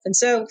And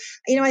so,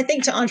 I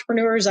think to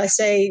entrepreneurs, I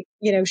say,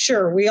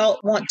 sure, we all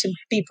want to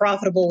be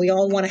profitable. We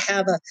all want to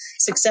have a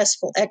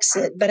successful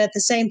exit. But at the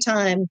same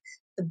time,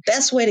 the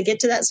best way to get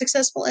to that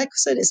successful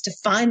exit is to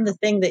find the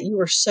thing that you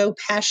are so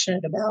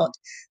passionate about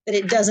that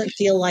it doesn't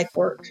feel like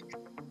work.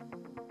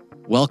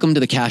 Welcome to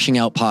the Cashing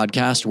Out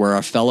podcast, where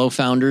our fellow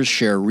founders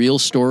share real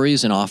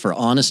stories and offer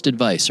honest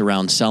advice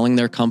around selling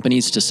their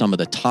companies to some of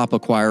the top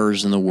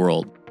acquirers in the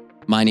world.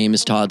 My name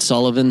is Todd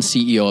Sullivan,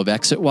 CEO of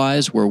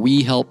ExitWise, where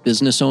we help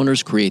business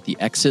owners create the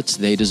exits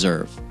they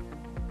deserve.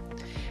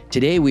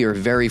 Today, we are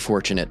very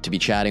fortunate to be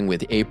chatting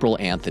with April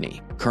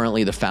Anthony,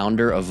 currently the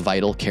founder of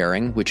Vital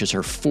Caring, which is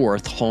her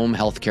fourth home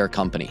healthcare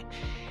company.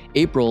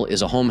 April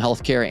is a home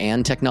healthcare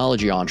and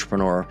technology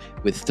entrepreneur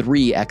with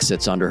 3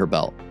 exits under her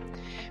belt.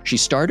 She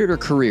started her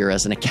career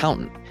as an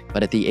accountant,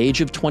 but at the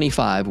age of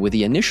 25, with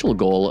the initial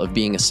goal of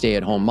being a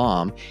stay-at-home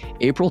mom,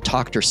 April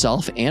talked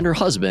herself and her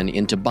husband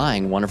into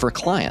buying one of her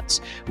clients,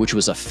 which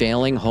was a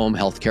failing home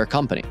healthcare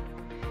company.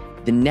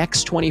 The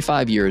next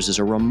 25 years is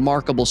a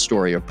remarkable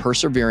story of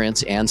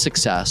perseverance and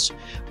success,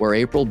 where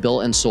April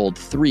built and sold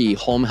 3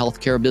 home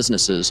healthcare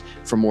businesses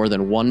for more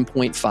than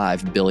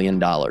 $1.5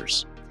 billion.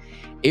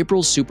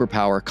 April's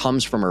superpower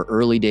comes from her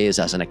early days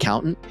as an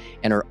accountant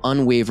and her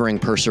unwavering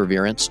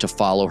perseverance to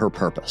follow her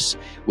purpose,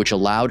 which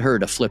allowed her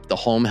to flip the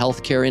home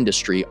healthcare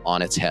industry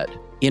on its head.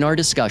 In our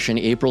discussion,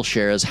 April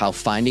shares how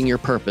finding your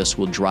purpose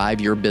will drive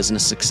your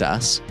business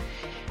success,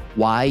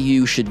 why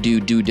you should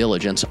do due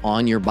diligence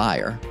on your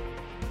buyer,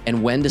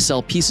 and when to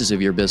sell pieces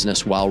of your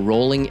business while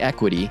rolling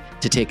equity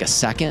to take a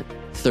second,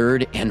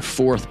 third, and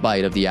fourth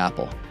bite of the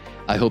apple.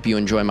 I hope you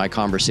enjoy my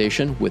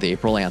conversation with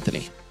April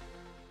Anthony.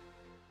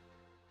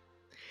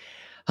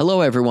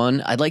 Hello,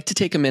 everyone. I'd like to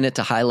take a minute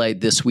to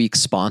highlight this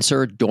week's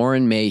sponsor,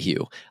 Doran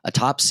Mayhew, a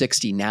top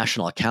 60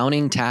 national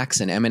accounting,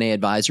 tax, and M&A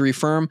advisory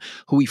firm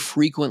who we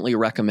frequently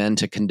recommend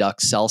to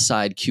conduct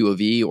sell-side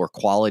QOV or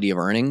quality of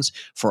earnings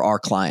for our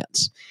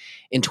clients.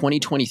 In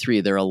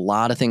 2023, there are a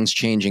lot of things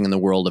changing in the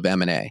world of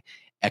M&A.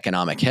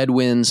 Economic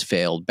headwinds,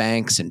 failed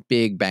banks, and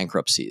big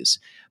bankruptcies.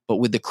 But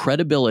with the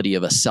credibility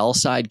of a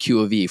sell-side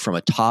QOV from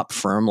a top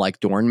firm like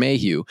Doran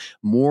Mayhew,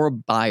 more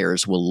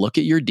buyers will look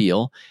at your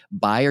deal,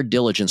 buyer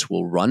diligence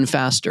will run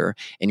faster,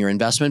 and your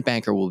investment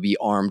banker will be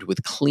armed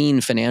with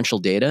clean financial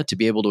data to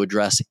be able to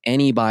address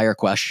any buyer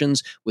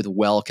questions with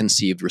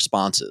well-conceived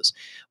responses.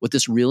 What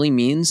this really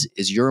means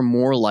is you're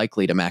more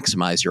likely to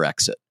maximize your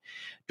exit.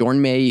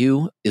 Doran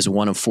Mayhew is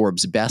one of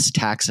Forbes' best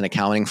tax and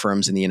accounting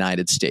firms in the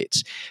United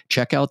States.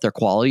 Check out their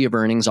quality of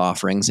earnings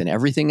offerings and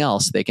everything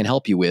else they can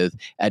help you with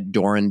at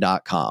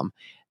Doran.com.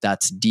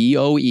 That's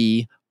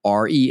DOEREN.com.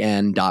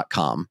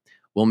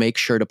 We'll make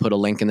sure to put a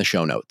link in the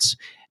show notes.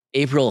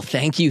 April,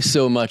 thank you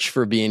so much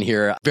for being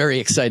here. Very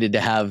excited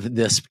to have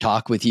this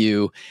talk with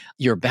you.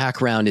 Your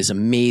background is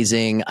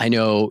amazing. I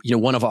know,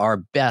 one of our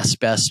best,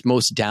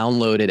 most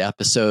downloaded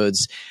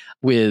episodes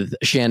with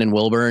Shannon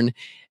Wilburn,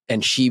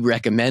 and she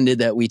recommended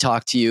that we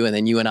talk to you. And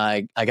then you and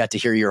I got to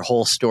hear your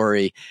whole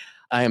story.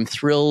 I am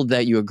thrilled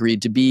that you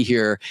agreed to be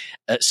here,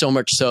 so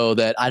much so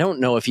that I don't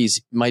know if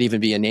might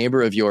even be a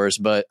neighbor of yours,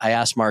 but I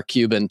asked Mark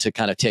Cuban to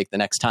kind of take the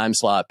next time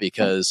slot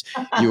because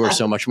you are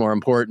so much more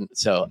important.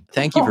 So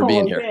thank you for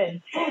being here.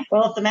 Good.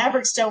 Well, if the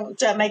Mavericks don't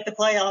make the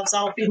playoffs,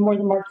 I'll be more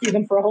than Mark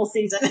Cuban for a whole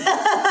season.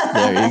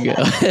 There you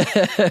go.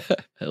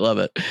 I love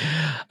it.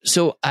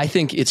 So I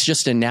think it's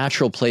just a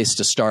natural place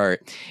to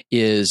start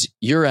is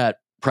you're at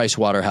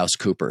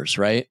PricewaterhouseCoopers,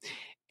 right?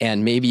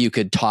 And maybe you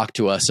could talk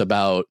to us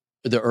about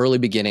the early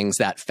beginnings,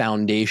 that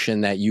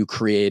foundation that you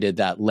created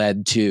that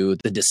led to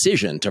the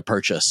decision to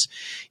purchase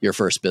your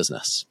first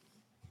business.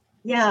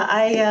 Yeah,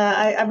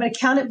 I'm an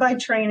accountant by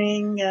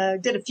training,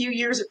 did a few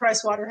years at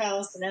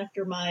Pricewaterhouse. And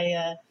after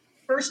my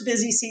first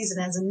busy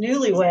season as a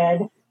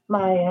newlywed,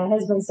 my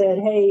husband said,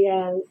 hey,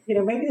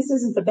 maybe this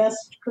isn't the best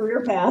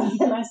career path.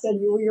 And I said,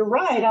 well, you're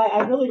right.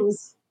 I really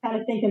was kind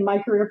of thinking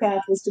my career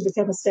path was to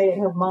become a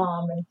stay-at-home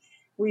mom. And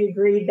we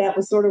agreed that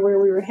was sort of where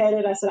we were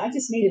headed. I said, I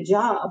just need a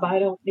job. I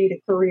don't need a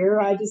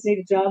career. I just need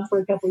a job for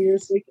a couple of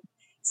years so we can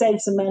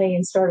save some money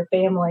and start a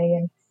family.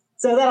 And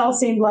so that all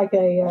seemed like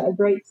a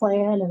great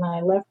plan. And I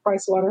left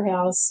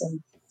Pricewaterhouse, and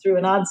through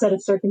an odd set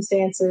of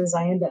circumstances,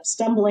 I ended up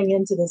stumbling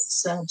into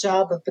this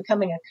job of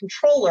becoming a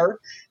controller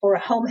for a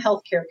home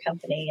healthcare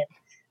company. And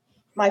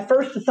my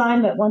first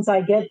assignment once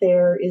I get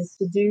there is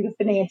to do the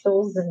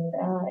financials. And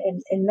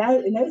in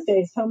those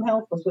days, home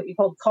health was what you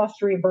called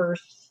cost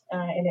reimbursed.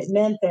 And it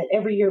meant that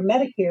every year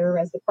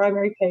Medicare, as the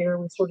primary payer,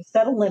 would sort of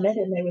set a limit.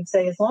 And they would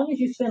say, as long as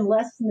you spend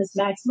less than this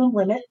maximum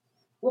limit,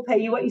 we'll pay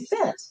you what you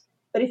spent.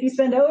 But if you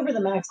spend over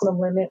the maximum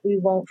limit, we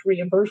won't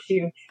reimburse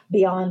you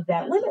beyond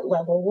that limit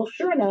level. Well,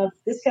 sure enough,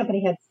 this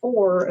company had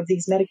 4 of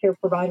these Medicare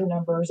provider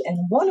numbers, and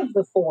one of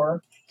the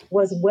 4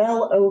 was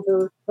well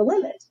over the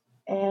limit.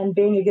 And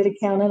being a good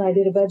accountant, I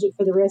did a budget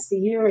for the rest of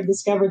the year and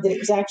discovered that it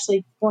was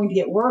actually going to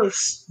get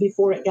worse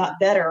before it got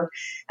better.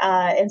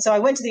 And so I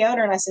went to the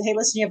owner and I said, hey,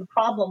 listen, you have a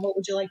problem. What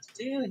would you like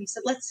to do? And he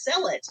said, let's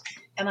sell it.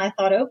 And I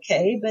thought,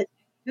 okay, but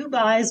who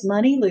buys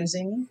money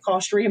losing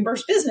cost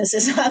reimbursed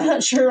businesses? I'm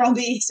not sure I'll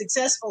be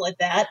successful at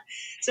that.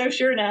 So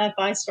sure enough,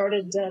 I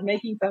started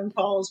making phone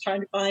calls,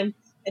 trying to find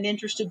an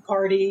interested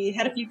party,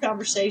 had a few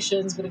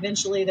conversations, but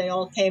eventually they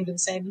all came to the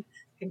same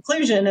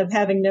conclusion of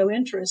having no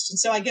interest. And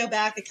so I go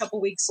back a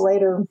couple weeks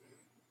later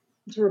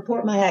to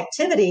report my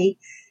activity.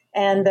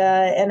 And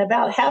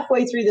about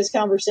halfway through this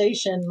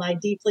conversation, my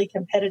deeply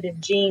competitive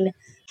gene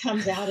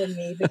comes out in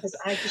me because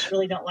I just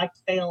really don't like to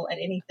fail at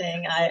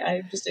anything.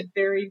 I'm just a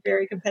very,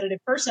 very competitive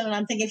person. And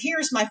I'm thinking,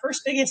 here's my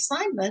first big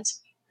assignment.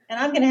 And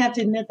I'm going to have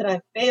to admit that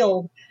I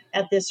failed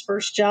at this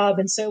first job.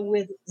 And so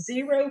with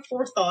zero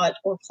forethought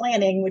or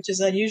planning, which is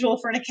unusual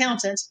for an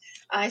accountant,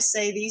 I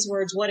say these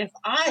words, what if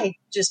I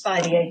just buy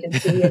the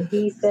agency? And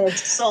he said,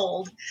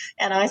 sold.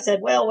 And I said,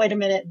 well, wait a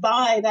minute,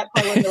 buy, that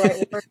probably wasn't the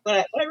right word.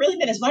 But what I really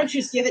meant is, why don't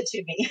you just give it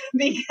to me?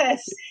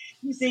 Because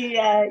you see,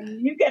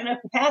 you've got enough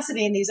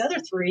capacity in these other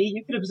three.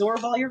 You could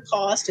absorb all your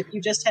cost if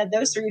you just had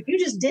those three. If you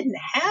just didn't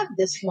have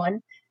this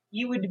one,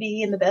 you would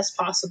be in the best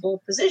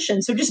possible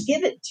position. So just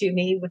give it to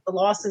me with the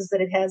losses that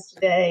it has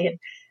today. And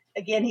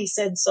again, he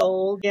said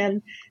sold.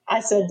 And I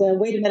said,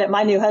 wait a minute,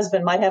 my new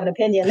husband might have an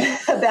opinion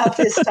about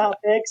this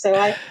topic. So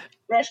I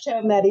rushed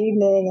home that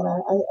evening, and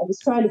I was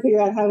trying to figure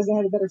out how I was going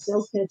to have a better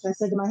sales pitch. I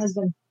said to my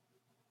husband,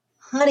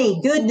 honey,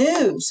 good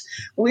news.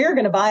 We're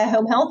going to buy a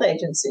home health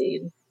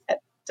agency. At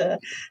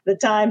the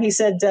time, he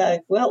said,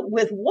 well,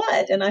 with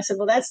what? And I said,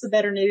 well, that's the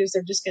better news.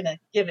 They're just going to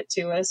give it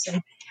to us.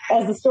 And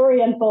as the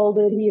story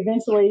unfolded, he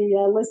eventually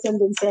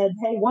listened and said,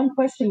 hey, one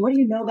question, what do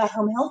you know about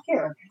home health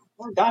care?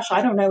 Oh, gosh,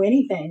 I don't know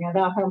anything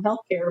about home health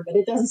care, but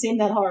it doesn't seem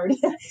that hard.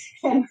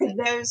 And with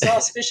those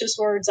auspicious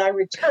words, I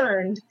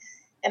returned.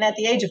 And at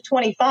the age of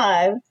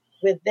 25,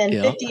 with then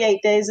 58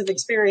 days of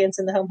experience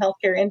in the home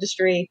healthcare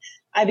industry,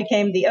 I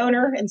became the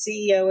owner and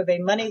CEO of a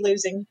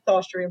money-losing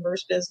cost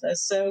reimbursed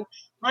business. So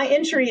my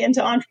entry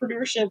into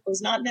entrepreneurship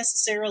was not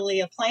necessarily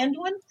a planned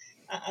one.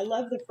 I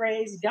love the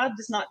phrase, God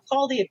does not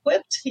call the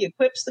equipped, he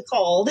equips the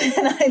called.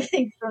 And I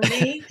think for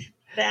me,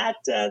 that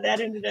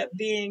ended up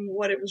being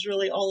what it was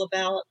really all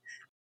about.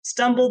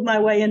 Stumbled my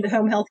way into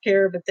home health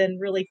care, but then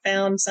really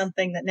found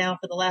something that now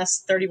for the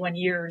last 31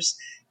 years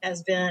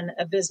has been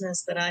a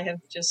business that I have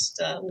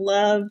just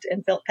loved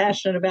and felt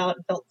passionate about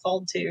and felt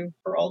called to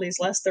for all these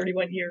last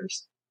 31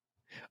 years.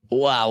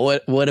 Wow,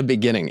 what a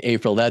beginning,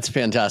 April. That's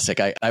fantastic.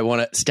 I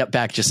want to step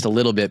back just a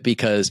little bit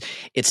because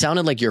it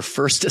sounded like your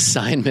first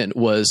assignment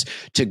was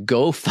to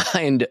go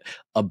find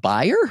a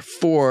buyer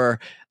for,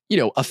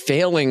 a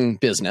failing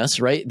business,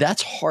 right?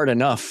 That's hard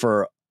enough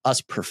for us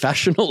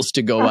professionals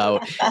to go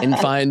out and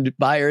find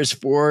buyers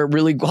for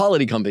really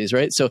quality companies,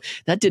 right? So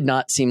that did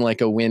not seem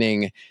like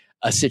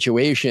a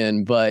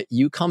situation, but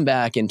you come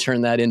back and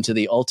turn that into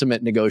the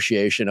ultimate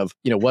negotiation of,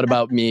 what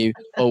about me?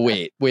 Oh,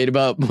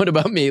 what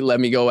about me? Let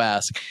me go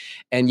ask.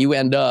 And you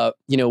end up,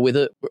 with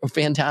a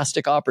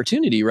fantastic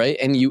opportunity, right?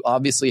 And you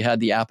obviously had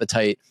the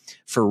appetite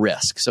for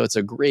risk. So it's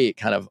a great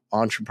kind of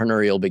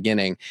entrepreneurial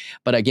beginning.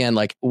 But again,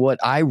 like what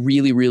I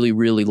really, really,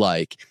 really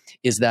like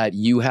is that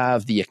you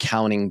have the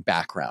accounting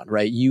background,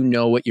 right? You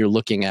know what you're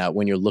looking at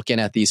when you're looking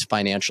at these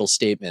financial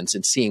statements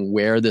and seeing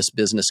where this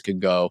business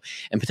could go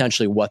and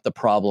potentially what the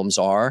problems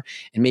are.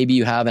 And maybe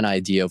you have an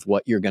idea of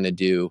what you're going to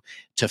do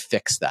to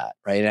fix that,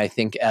 right? And I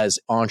think as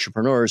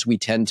entrepreneurs, we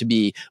tend to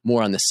be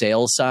more on the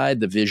sales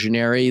side, the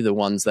visionary, the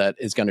ones that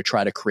is going to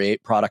try to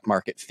create product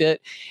market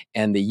fit,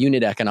 and the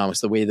unit economics,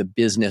 the way the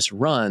business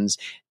runs,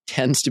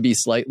 tends to be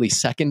slightly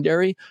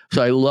secondary.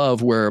 So I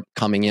love where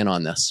coming in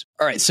on this.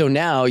 All right. So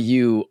now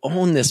you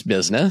own this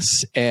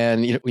business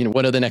and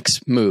what are the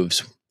next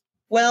moves?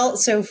 Well,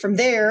 so from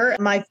there,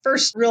 my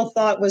first real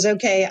thought was,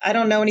 okay, I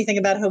don't know anything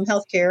about home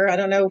health care. I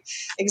don't know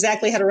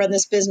exactly how to run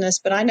this business,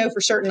 but I know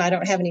for certain I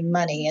don't have any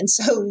money. And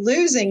so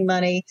losing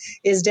money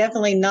is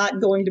definitely not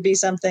going to be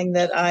something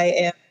that I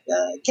am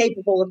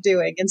capable of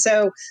doing. And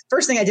so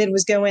first thing I did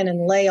was go in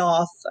and lay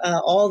off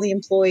all the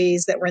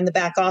employees that were in the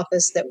back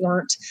office that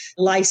weren't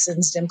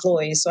licensed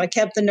employees. So I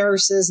kept the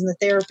nurses and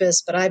the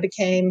therapists, but I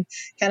became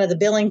kind of the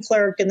billing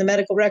clerk and the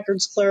medical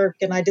records clerk,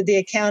 and I did the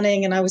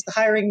accounting, and I was the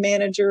hiring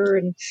manager,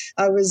 and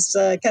I was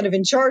kind of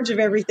in charge of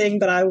everything,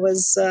 but I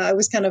was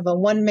kind of a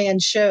one-man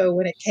show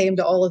when it came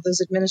to all of those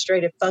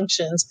administrative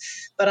functions.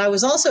 But I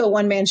was also a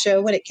one-man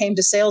show when it came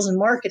to sales and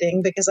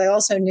marketing, because I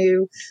also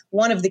knew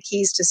one of the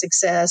keys to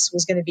success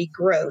was going to be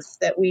growth,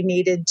 that we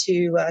needed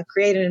to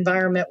create an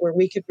environment where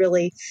we could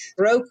really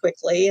grow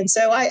quickly. And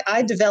so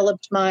I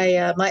developed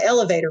my my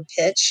elevator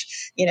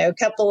pitch. A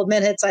couple of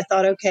minutes, I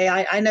thought, okay,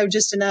 I know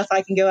just enough.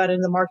 I can go out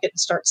into the market and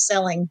start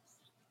selling.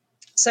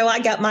 So I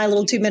got my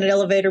little 2-minute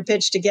elevator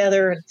pitch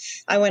together, and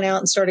I went out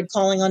and started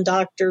calling on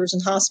doctors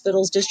and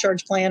hospitals,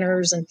 discharge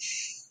planners, and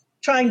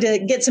trying to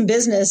get some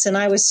business, and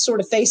I was sort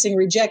of facing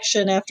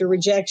rejection after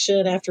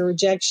rejection after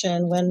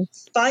rejection when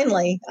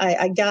finally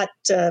I got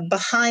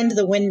behind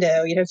the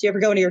window. You know, if you ever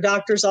go into your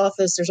doctor's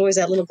office, there's always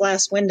that little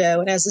glass window.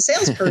 And as a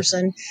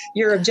salesperson,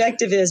 your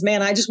objective is,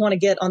 man, I just want to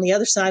get on the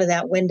other side of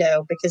that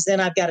window because then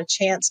I've got a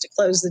chance to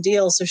close the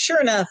deal. So sure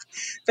enough,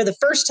 for the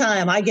first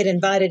time, I get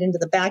invited into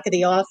the back of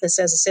the office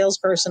as a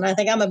salesperson. I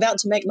think I'm about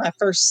to make my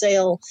first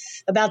sale.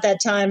 About that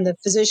time, the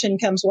physician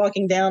comes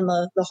walking down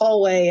the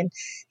hallway, and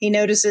he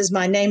notices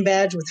my name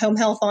badge with home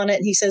health on it.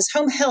 And he says,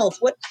 home health,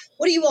 what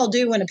do you all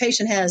do when a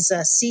patient has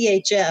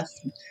CHF?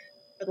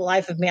 For the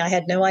life of me, I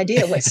had no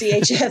idea what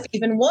CHF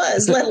even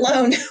was, let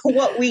alone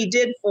what we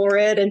did for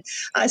it. And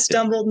I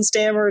stumbled and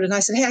stammered, and I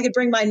said, hey, I could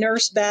bring my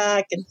nurse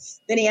back. And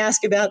then he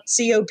asked about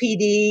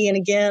COPD. And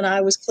again, I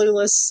was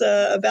clueless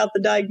about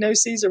the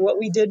diagnoses or what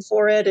we did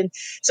for it. And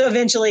so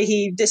eventually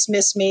he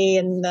dismissed me.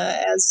 And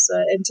as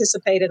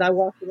anticipated, I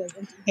walked away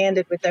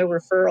empty-handed with no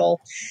referral.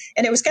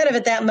 And it was kind of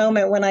at that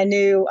moment when I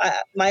knew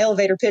my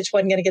elevator pitch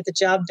wasn't going to get the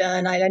job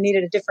done. I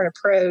needed a different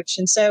approach.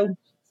 And so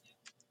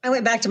I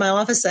went back to my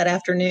office that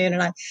afternoon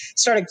and I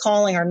started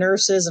calling our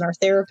nurses and our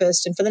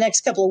therapists. And for the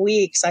next couple of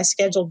weeks, I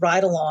scheduled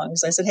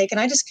ride-alongs. I said, hey, can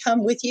I just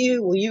come with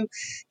you? Will you,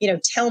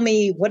 tell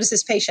me, what does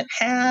this patient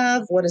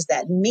have? What does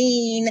that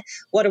mean?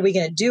 What are we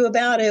going to do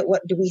about it?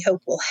 What do we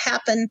hope will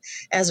happen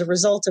as a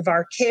result of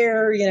our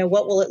care?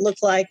 What will it look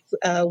like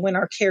when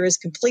our care is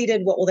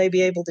completed? What will they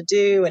be able to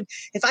do? And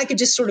if I could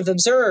just sort of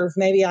observe,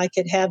 maybe I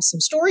could have some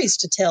stories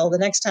to tell the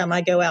next time I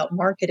go out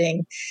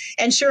marketing.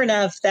 And sure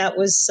enough, that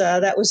was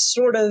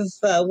sort of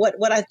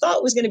what I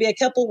thought was going to be a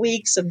couple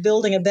weeks of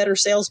building a better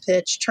sales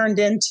pitch turned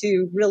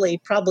into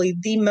really probably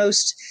the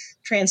most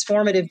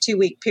transformative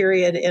 2-week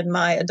period in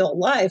my adult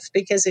life,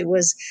 because it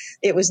was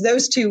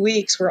those 2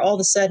 weeks where all of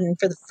a sudden,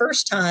 for the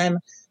first time,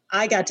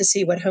 I got to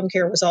see what home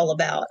care was all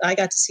about. I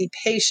got to see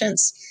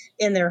patients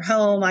in their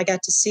home. I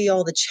got to see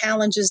all the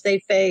challenges they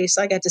face.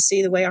 I got to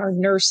see the way our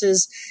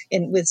nurses,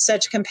 with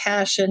such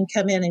compassion,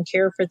 come in and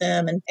care for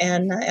them.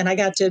 And I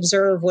got to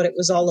observe what it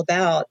was all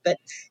about. But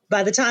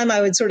by the time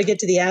I would sort of get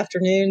to the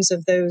afternoons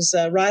of those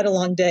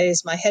ride-along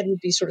days, my head would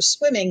be sort of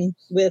swimming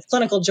with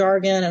clinical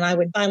jargon. And I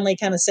would finally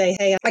kind of say,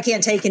 hey, I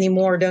can't take any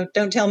more.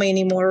 Don't tell me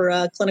any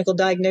more clinical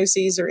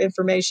diagnoses or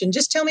information.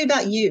 Just tell me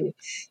about you.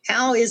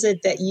 How is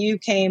it that you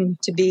came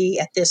to be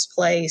at this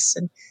place?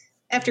 And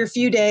after a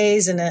few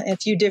days and a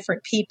few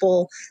different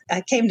people, I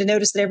came to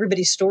notice that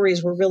everybody's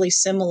stories were really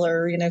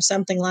similar.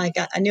 Something like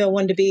I knew I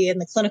wanted to be in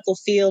the clinical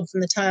field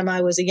from the time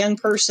I was a young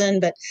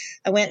person, but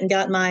I went and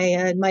got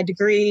my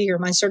degree or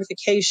my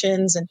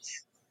certifications, and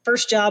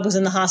first job was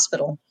in the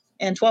hospital.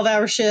 And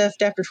 12-hour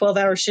shift after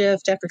 12-hour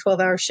shift after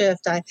 12-hour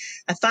shift, I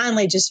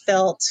finally just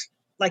felt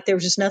like there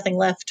was just nothing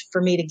left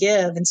for me to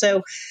give. And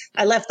so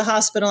I left the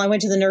hospital, I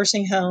went to the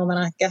nursing home, and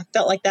I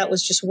felt like that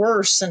was just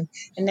worse. And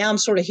now I'm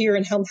sort of here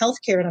in home health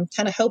care, and I'm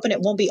kind of hoping it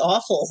won't be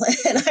awful.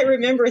 And I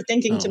remember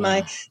thinking to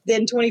my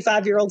then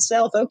 25-year-old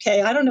self,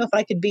 okay, I don't know if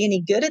I could be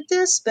any good at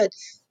this, but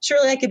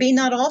surely I could be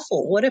not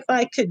awful. What if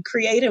I could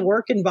create a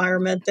work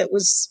environment that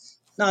was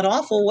not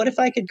awful? What if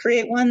I could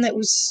create one that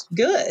was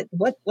good?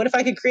 What if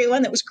I could create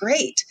one that was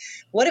great?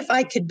 What if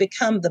I could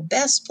become the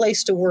best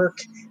place to work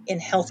in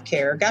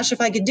healthcare? Gosh,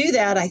 if I could do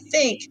that, I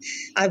think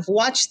I've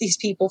watched these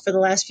people for the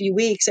last few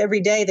weeks. Every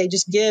day they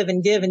just give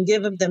and give and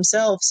give of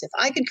themselves. If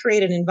I could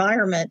create an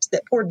environment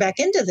that poured back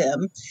into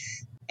them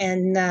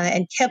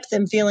and kept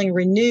them feeling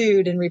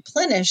renewed and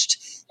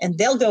replenished, and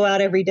they'll go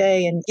out every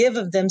day and give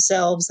of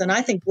themselves, then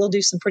I think we'll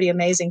do some pretty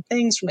amazing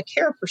things from a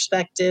care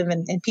perspective,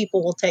 and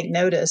people will take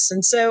notice.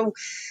 And so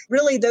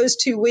really those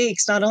 2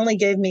 weeks not only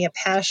gave me a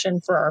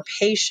passion for our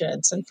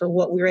patients and for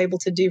what we were able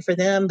to do for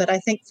them, but I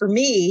think for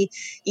me,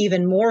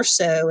 even more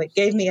so, it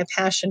gave me a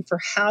passion for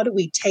how do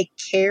we take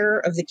care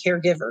of the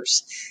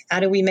caregivers? How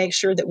do we make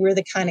sure that we're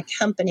the kind of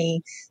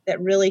company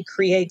that really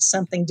creates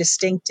something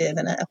distinctive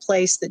and a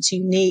place that's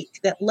unique,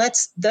 that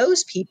lets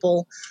those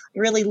people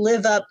really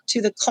live up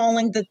to the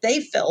calling that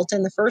they felt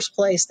in the first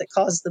place that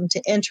caused them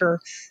to enter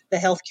the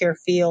healthcare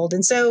field.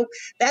 And so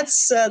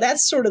that's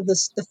sort of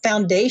the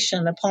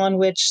foundation upon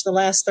which the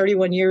last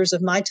 31 years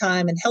of my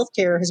time in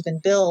healthcare has been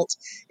built,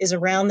 is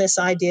around this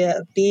idea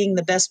of being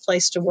the best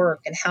place to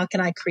work, and how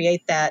can I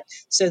create that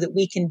so that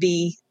we can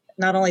be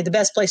not only the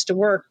best place to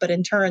work, but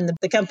in turn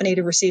the company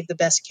to receive the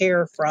best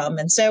care from.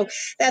 And so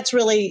that's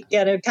really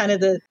kind of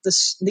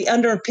the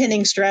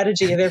underpinning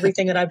strategy of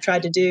everything that I've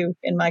tried to do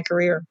in my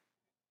career.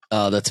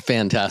 That's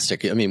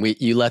fantastic. I mean,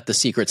 you let the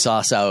secret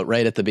sauce out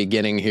right at the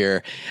beginning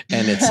here,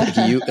 and it's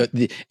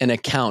like an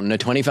accountant, a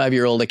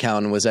 25-year-old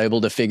accountant, was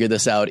able to figure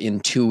this out in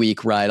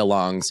 2-week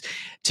ride-alongs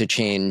to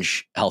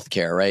change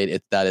healthcare.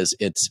 Right?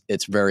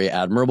 It's very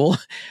admirable,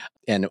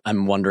 and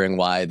I'm wondering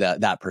why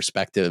that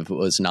perspective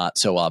was not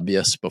so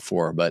obvious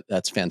before. But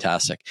that's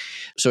fantastic.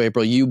 So,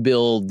 April, you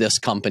build this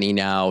company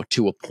now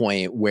to a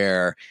point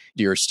where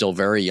you're still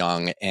very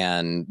young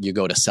and you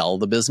go to sell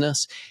the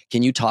business.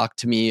 Can you talk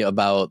to me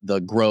about the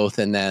growth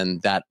and then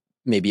that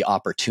maybe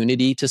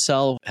opportunity to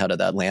sell? How did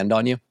that land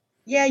on you?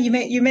 Yeah, you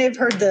may have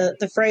heard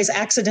the phrase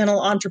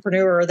accidental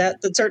entrepreneur. That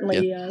Yeah.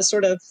 certainly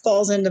sort of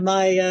falls into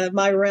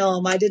my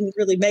realm. I didn't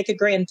really make a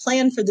grand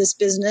plan for this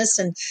business,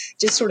 and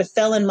just sort of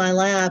fell in my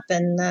lap.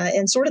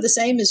 And sort of the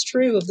same is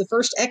true of the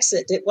first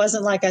exit. It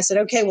wasn't like I said,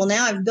 okay, well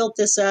now I've built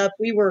this up.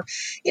 We were,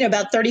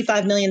 about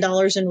 $35 million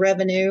in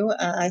revenue.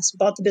 I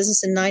bought the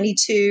business in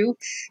 '92.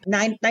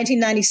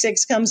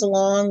 1996 comes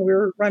along.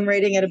 We're run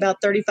rating at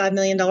about $35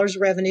 million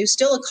revenue.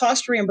 Still a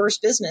cost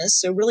reimbursed business,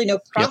 so really no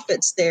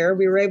profits there.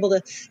 We were able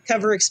to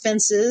cover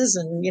expenses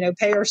and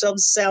pay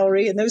ourselves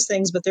salary and those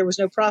things, but there was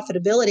no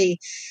profitability.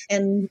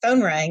 And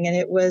phone rang, and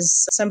it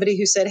was somebody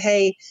who said,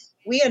 hey,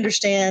 we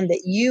understand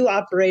that you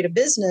operate a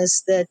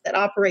business that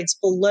operates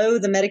below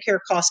the Medicare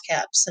cost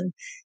caps. And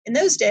in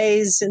those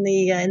days, in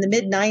the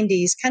mid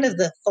 90s, kind of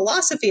the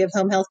philosophy of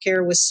home health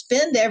care was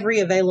spend every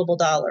available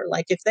dollar.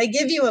 Like if they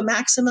give you a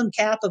maximum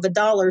cap of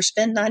 $1,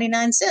 spend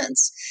 99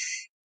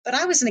 cents. But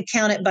I was an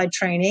accountant by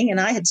training, and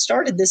I had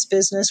started this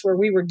business where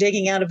we were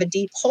digging out of a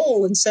deep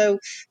hole. And so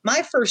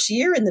my first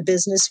year in the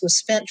business was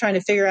spent trying to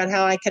figure out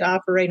how I could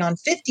operate on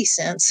 50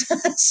 cents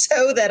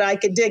so that I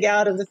could dig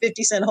out of the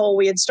 50-cent hole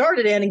we had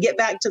started in and get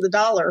back to the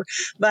dollar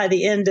by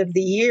the end of the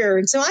year.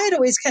 And so I had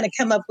always kind of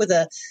come up with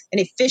an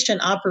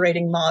efficient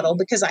operating model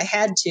because I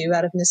had to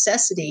out of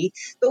necessity.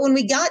 But when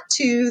we got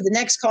to the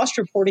next cost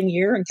reporting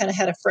year and kind of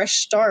had a fresh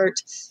start,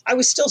 I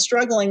was still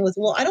struggling with,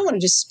 well, I don't want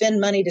to just spend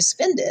money to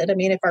spend it. I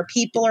mean, if our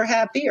people are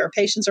happy, our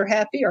patients are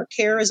happy, our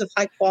care is of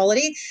high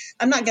quality,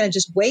 I'm not going to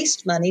just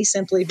waste money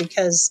simply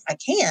because I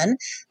can.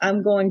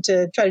 I'm going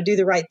to try to do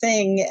the right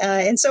thing.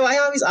 And so I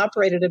always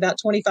operated about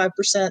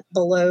 25%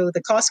 below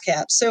the cost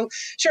cap. So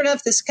sure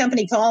enough, this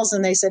company calls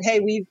and they said, hey,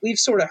 we've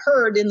sort of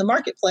heard in the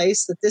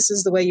marketplace that this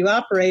is the way you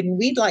operate, and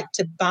we'd like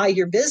to buy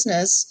your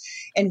business,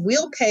 and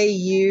we'll pay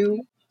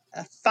you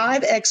a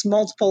 5x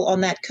multiple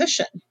on that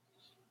cushion.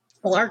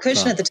 Well, our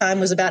cushion at the time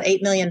was about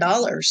 $8 million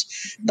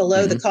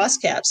below the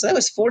cost cap. So that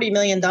was $40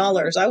 million.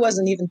 I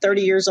wasn't even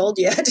 30 years old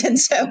yet. And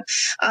so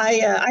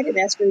I didn't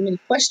ask very many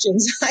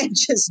questions. I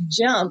just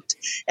jumped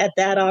at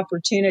that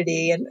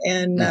opportunity.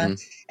 And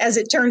as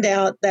it turned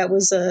out, that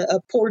was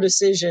a poor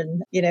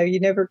decision. You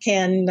never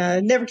can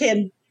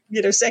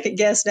second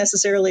guess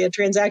necessarily a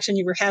transaction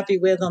you were happy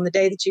with on the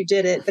day that you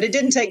did it. But it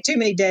didn't take too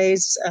many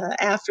days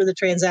after the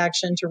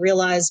transaction to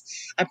realize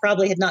I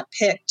probably had not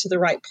picked the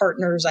right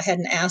partners. I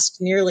hadn't asked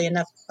nearly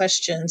enough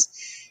questions.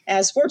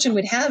 As fortune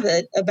would have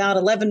it, about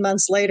 11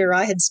 months later,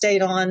 I had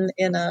stayed on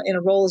in a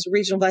role as a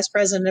regional vice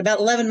president. About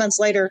 11 months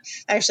later,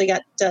 I actually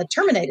got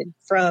terminated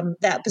from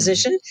that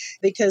position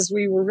because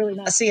we were really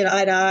not seeing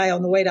eye to eye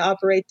on the way to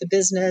operate the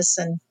business.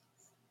 And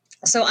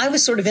so I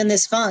was sort of in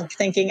this funk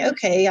thinking,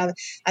 okay,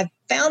 I've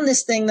found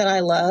this thing that I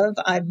love.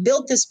 I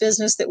built this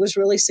business that was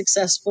really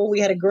successful.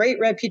 We had a great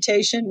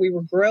reputation. We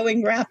were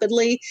growing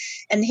rapidly.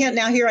 And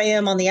now here I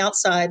am on the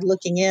outside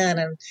looking in.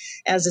 And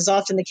as is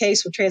often the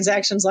case with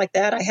transactions like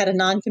that, I had a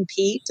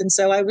non-compete. And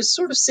so I was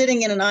sort of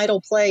sitting in an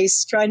idle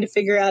place trying to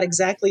figure out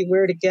exactly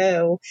where to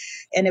go.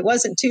 And it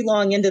wasn't too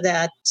long into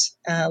that,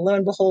 lo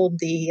and behold,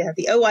 the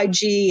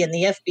OIG and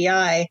the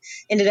FBI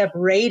ended up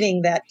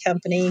raiding that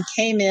company,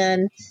 came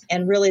in,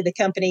 and really the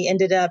company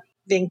ended up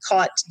being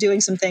caught doing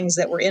some things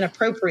that were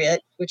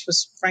inappropriate, which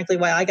was frankly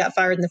why I got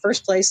fired in the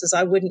first place, is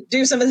I wouldn't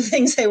do some of the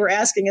things they were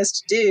asking us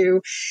to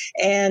do.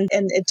 And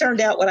it turned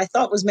out what I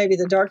thought was maybe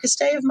the darkest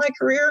day of my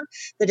career,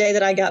 the day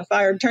that I got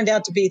fired, turned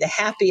out to be the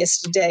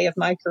happiest day of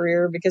my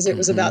career, because it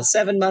was about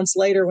 7 months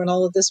later when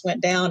all of this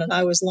went down and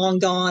I was long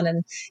gone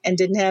and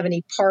didn't have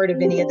any part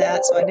of any of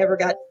that. So I never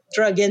got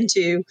drug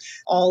into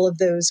all of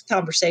those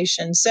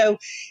conversations. So,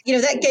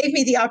 that gave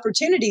me the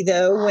opportunity,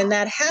 though. When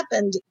that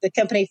happened, the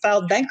company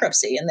filed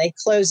bankruptcy and they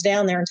closed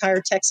down their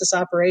entire Texas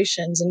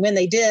operations. And when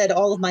they did,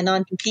 all of my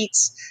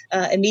non-competes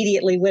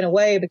immediately went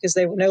away because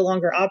they were no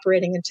longer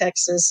operating in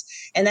Texas.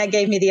 And that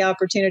gave me the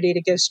opportunity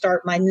to go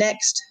start my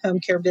next home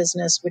care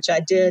business, which I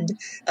did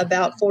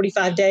about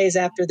 45 days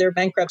after their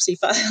bankruptcy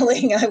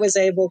filing. I was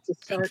able to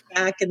start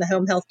back in the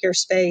home health care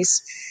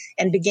space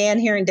and began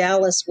here in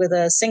Dallas with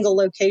a single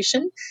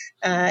location.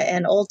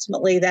 And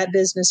ultimately, that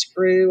business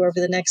grew over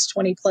the next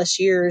 20 plus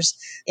years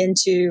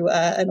into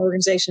an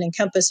organization,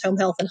 Encompass Home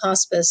Health and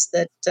Hospice,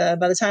 that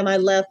by the time I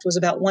left was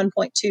about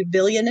 $1.2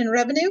 billion in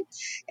revenue,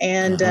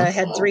 and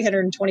had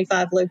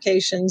 325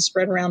 locations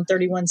spread around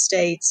 31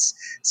 states,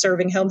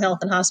 serving home health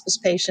and hospice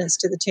patients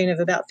to the tune of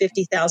about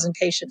 50,000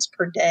 patients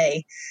per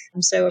day.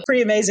 And so a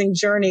pretty amazing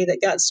journey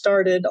that got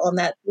started on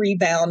that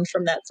rebound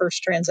from that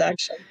first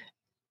transaction.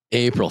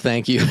 April,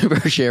 thank you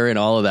for sharing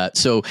all of that.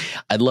 So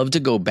I'd love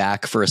to go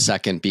back for a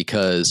second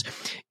because,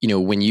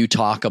 when you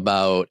talk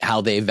about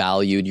how they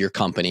valued your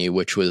company,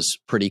 which was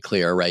pretty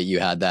clear, right? You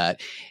had that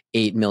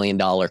 $8 million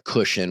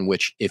cushion,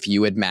 which if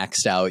you had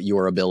maxed out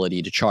your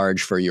ability to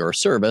charge for your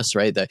service,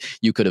 right, that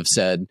you could have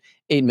said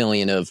 8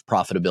 million of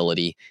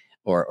profitability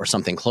or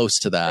something close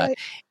to that. Right.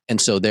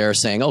 And so they're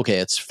saying, okay,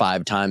 it's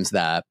 5 times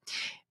that.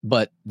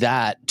 But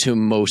that, to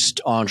most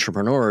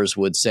entrepreneurs,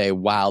 would say,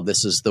 wow,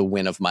 this is the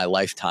win of my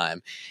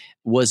lifetime.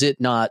 was it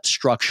not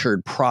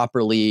structured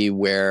properly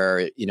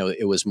where,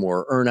 it was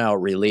more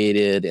earnout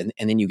related and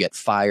then you get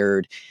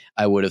fired?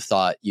 I would have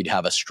thought you'd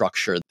have a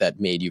structure that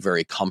made you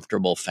very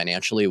comfortable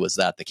financially. Was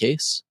that the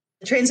case?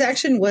 The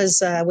transaction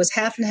was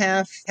half and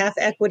half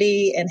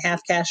equity and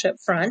half cash up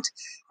front.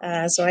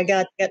 So I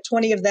got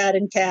 20 of that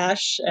in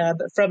cash,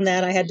 but from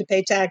that I had to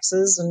pay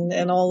taxes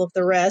and all of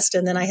the rest.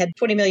 And then I had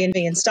 20 million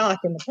in stock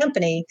in the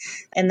company,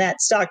 and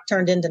that stock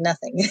turned into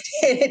nothing.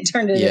 it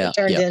turned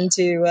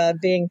into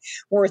being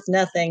worth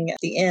nothing at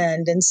the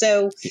end. And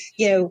so,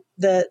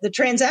 the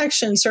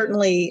transaction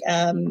certainly,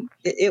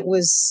 it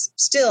was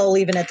still,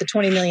 even at the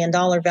 $20 million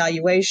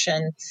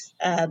valuation,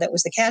 that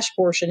was the cash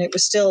portion, it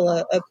was still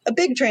a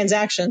big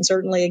transaction.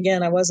 Certainly,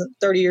 again, I wasn't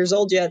 30 years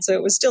old yet, so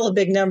it was still a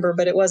big number,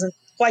 but it wasn't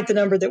quite the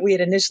number that we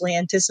had initially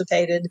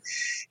anticipated.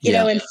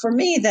 And for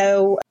me,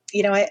 though,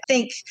 I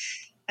think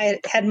I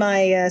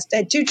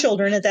had two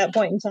children at that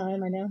point in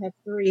time. I now have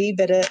three,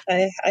 but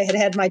I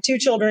had my two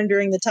children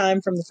during the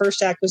time from the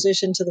first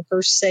acquisition to the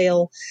first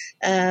sale.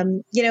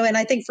 And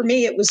I think for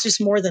me, it was just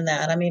more than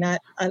that. I mean,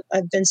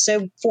 I've been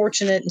so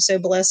fortunate and so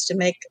blessed to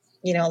make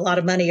a lot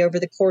of money over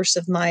the course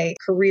of my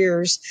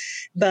careers,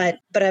 but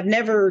I've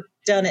never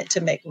done it to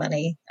make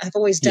money. I've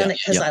always done it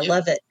because I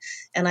love it.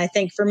 And I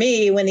think for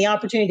me, when the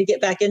opportunity to get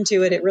back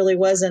into it, it really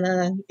wasn't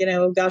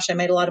gosh, I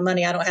made a lot of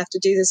money, I don't have to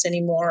do this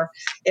anymore.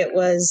 It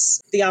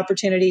was the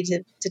opportunity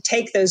to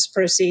take those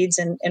proceeds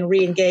and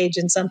re-engage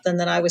in something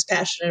that I was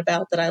passionate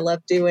about, that I love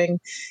doing.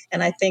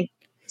 And I think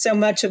so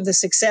much of the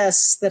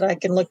success that I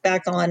can look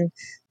back on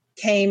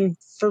came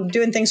for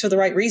doing things for the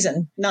right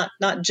reason, not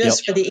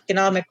just for the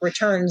economic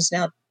returns.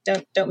 Now,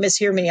 don't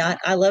mishear me.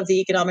 I love the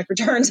economic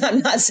returns. I'm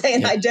not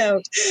saying I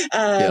don't,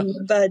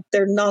 but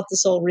they're not the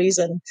sole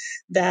reason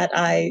that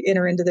I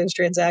enter into those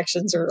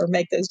transactions or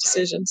make those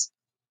decisions.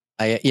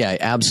 I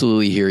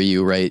absolutely hear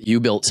you, right?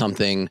 You built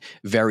something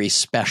very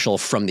special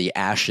from the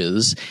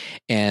ashes,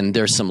 and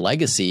there's some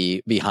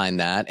legacy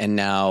behind that. And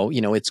now,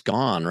 it's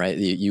gone, right?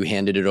 You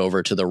handed it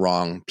over to the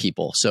wrong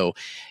people. So,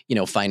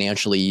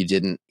 financially, you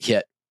didn't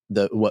hit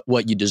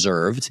what you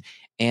deserved,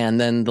 and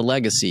then the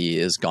legacy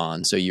is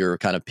gone. So you're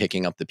kind of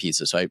picking up the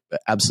pieces. So I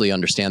absolutely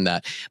understand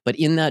that. But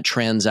in that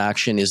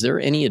transaction, is there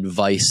any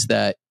advice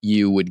that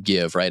you would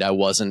give, right? I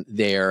wasn't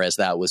there as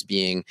that was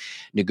being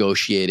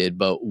negotiated,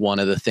 but one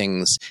of the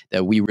things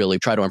that we really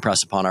try to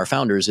impress upon our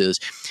founders is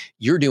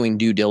you're doing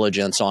due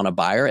diligence on a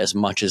buyer as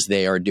much as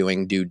they are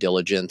doing due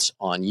diligence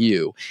on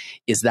you.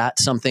 Is that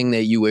something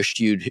that you wished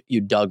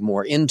you'd dug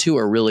more into,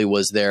 or really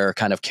was there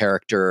kind of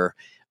character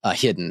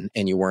hidden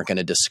and you weren't going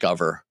to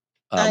discover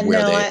where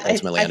they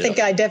ultimately ended I think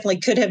up? I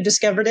definitely could have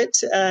discovered it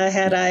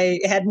had I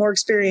had more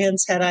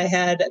experience, had I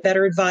had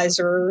better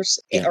advisors,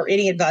 or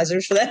any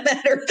advisors for that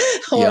matter,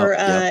 or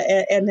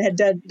and had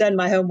done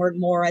my homework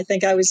more. I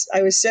think I was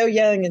so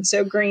young and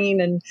so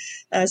green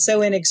and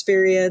so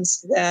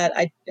inexperienced that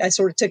I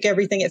sort of took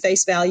everything at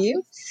face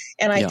value.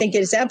 And I think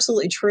it is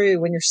absolutely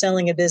true when you're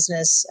selling a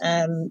business,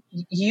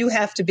 you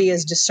have to be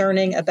as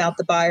discerning about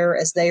the buyer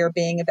as they are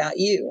being about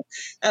you,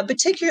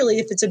 particularly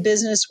if it's a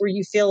business where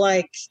you feel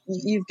like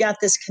you've got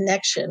this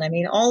connection. I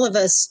mean, all of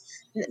us,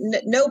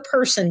 no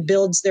person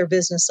builds their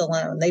business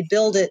alone. They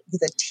build it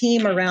with a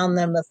team around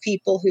them of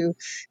people who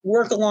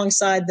work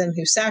alongside them,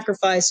 who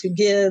sacrifice, who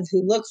give,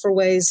 who look for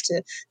ways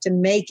to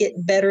make it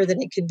better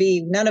than it could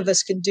be. None of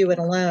us could do it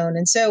alone.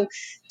 And so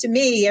to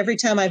me, every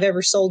time I've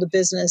ever sold a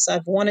business,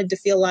 I've wanted to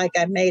feel like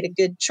I made a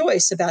good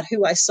choice about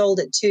who I sold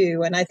it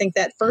to. And I think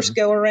that first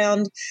go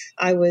around,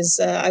 I was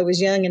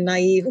young and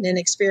naive and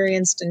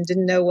inexperienced and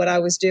didn't know what I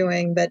was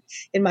doing. But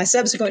in my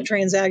subsequent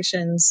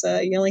transactions,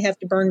 you only have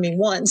to burn me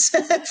once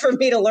for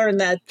me to learn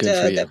that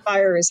that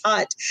fire is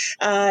hot.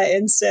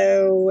 And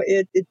so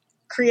it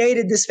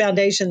created this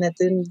foundation that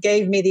then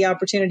gave me the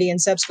opportunity in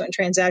subsequent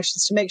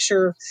transactions to make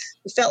sure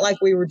we felt like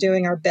we were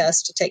doing our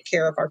best to take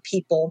care of our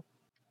people.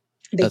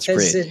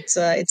 Because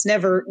it's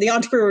never, the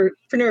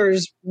entrepreneur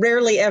is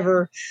rarely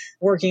ever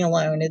working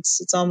alone.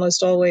 It's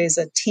almost always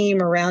a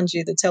team around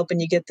you that's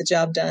helping you get the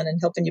job done and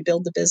helping you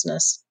build the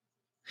business.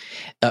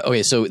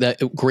 Okay, so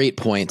that great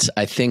points.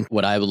 I think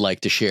what I would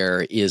like to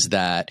share is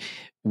that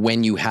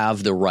when you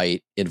have the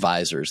right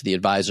advisors, the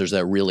advisors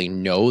that really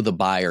know the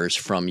buyers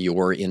from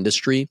your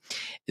industry,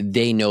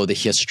 they know the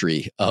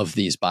history of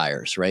these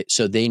buyers, right?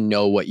 So they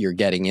know what you're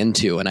getting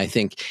into. And I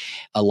think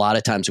a lot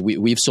of times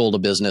we've sold a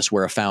business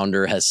where a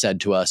founder has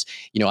said to us,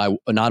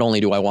 not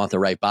only do I want the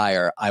right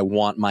buyer, I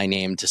want my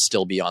name to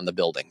still be on the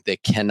building. There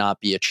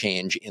cannot be a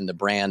change in the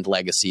brand.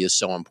 Legacy is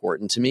so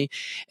important to me.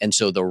 And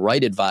so the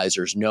right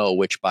advisors know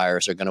which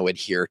buyers are going to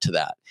adhere to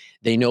that.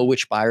 They know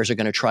which buyers are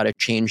going to try to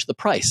change the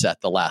price at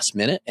the last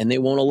minute, and they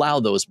won't allow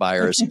those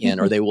buyers in,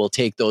 or they will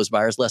take those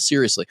buyers less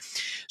seriously.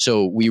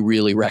 So we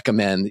really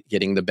recommend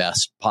getting the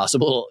best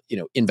possible,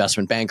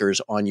 investment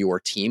bankers on your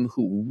team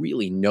who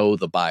really know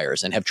the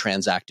buyers and have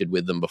transacted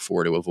with them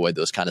before to avoid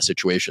those kind of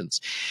situations.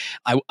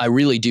 I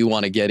really do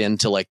want to get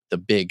into like the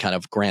big kind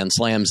of grand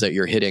slams that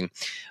you're hitting,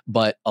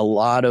 but a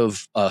lot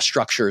of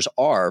structures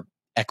are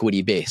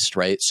equity based,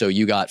 right? So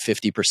you got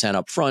 50%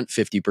 up front,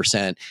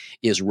 50%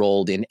 is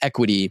rolled in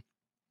equity.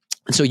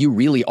 And so you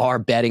really are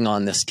betting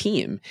on this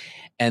team.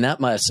 And it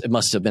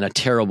must have been a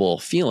terrible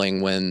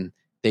feeling when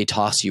they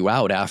toss you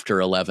out after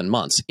 11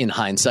 months. In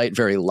hindsight,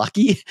 very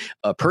lucky,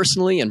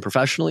 personally and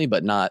professionally,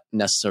 but not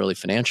necessarily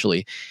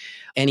financially.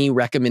 Any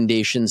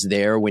recommendations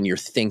there when you're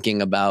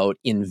thinking about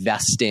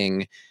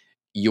investing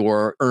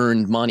your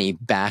earned money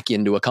back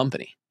into a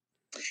company?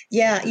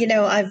 Yeah,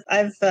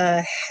 I've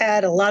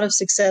had a lot of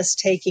success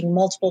taking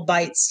multiple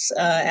bites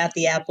at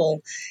the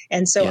apple,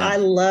 and so I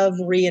love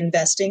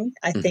reinvesting.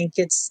 I think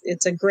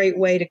it's a great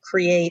way to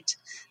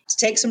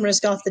take some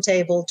risk off the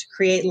table, to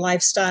create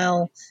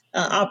lifestyle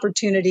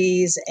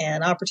opportunities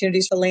and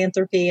opportunities for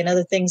philanthropy and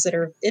other things that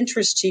are of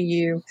interest to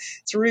you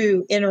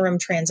through interim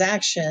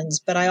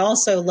transactions. But I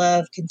also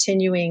love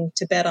continuing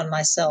to bet on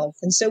myself.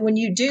 And so when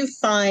you do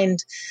find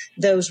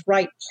those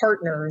right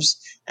partners,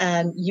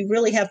 you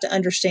really have to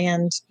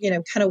understand,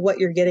 kind of what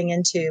you're getting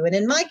into. And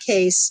in my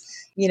case,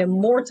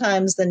 more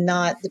times than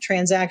not, the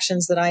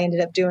transactions that I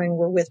ended up doing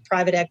were with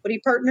private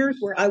equity partners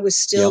where I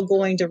was still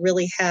going to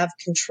really have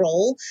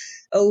control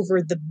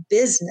over the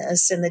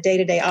business and the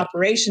day-to-day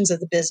operations of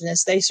the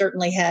business. They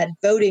certainly had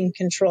voting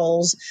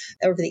controls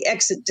over the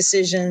exit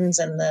decisions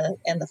and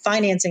the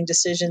financing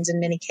decisions in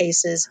many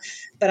cases,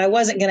 but I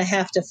wasn't going to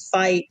have to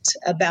fight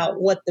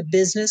about what the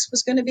business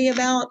was going to be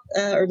about,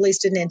 or at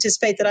least didn't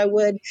anticipate that I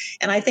would.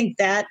 And I think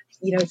that,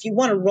 if you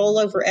want to roll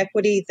over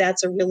equity,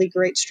 that's a really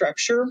great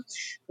structure.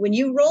 When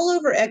you roll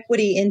over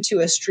equity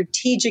into a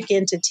strategic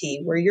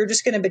entity where you're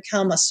just going to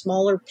become a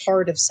smaller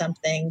part of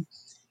something,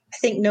 I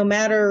think no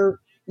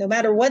matter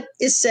what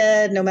is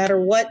said, no matter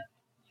what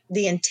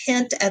the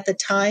intent at the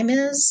time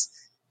is,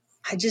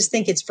 I just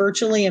think it's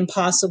virtually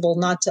impossible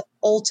not to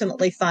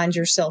ultimately find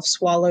yourself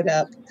swallowed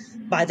up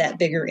by that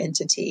bigger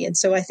entity. And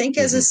so I think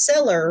as a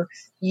seller,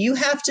 you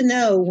have to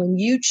know when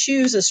you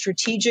choose a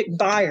strategic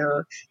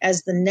buyer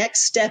as the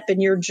next step in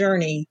your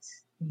journey,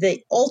 that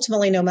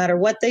ultimately, no matter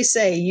what they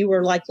say, you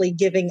are likely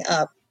giving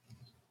up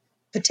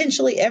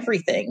potentially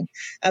everything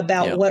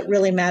about what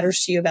really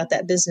matters to you about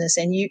that business.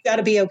 And you've got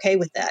to be okay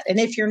with that. And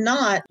if you're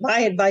not, my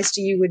advice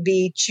to you would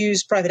be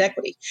choose private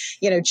equity.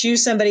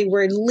 Choose somebody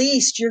where at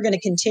least you're going to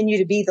continue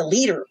to be the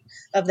leader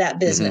of that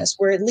business,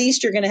 where at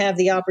least you're going to have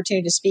the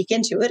opportunity to speak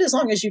into it as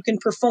long as you can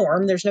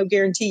perform. There's no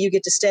guarantee you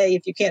get to stay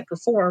if you can't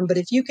perform. But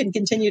if you can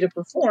continue to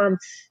perform,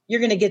 you're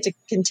going to get to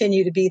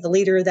continue to be the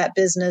leader of that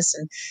business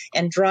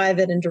and drive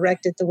it and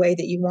direct it the way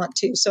that you want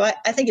to. So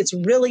I think it's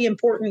really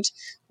important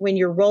when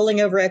you're rolling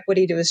over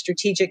equity to a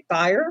strategic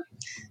buyer.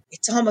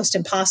 It's almost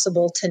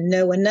impossible to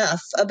know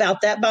enough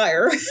about that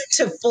buyer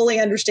to fully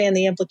understand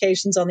the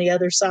implications on the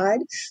other side.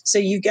 So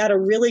you've got to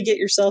really get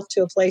yourself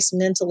to a place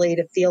mentally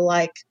to feel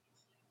like,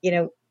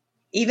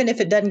 even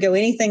if it doesn't go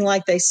anything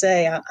like they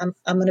say, I'm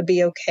going to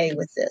be okay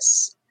with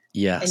this.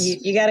 Yes.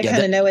 And you got to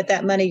kind of know at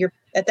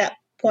that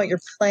point you're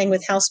playing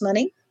with house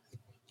money.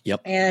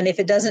 Yep. And if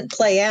it doesn't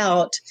play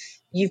out,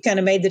 you've kind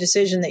of made the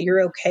decision that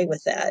you're okay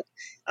with that.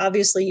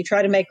 Obviously, you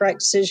try to make right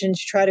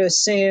decisions. You try to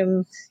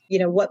assume,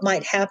 what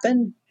might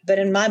happen. But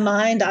in my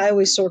mind, I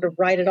always sort of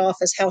write it off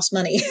as house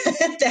money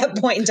at that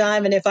point in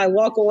time. And if I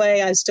walk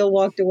away, I still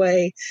walked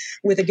away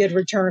with a good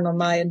return on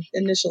my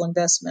initial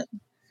investment.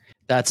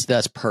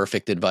 That's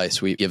perfect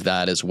advice. We give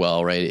that as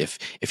well, right?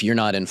 If you're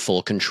not in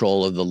full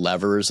control of the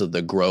levers of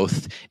the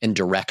growth and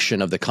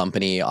direction of the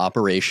company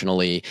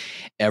operationally,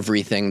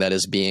 everything that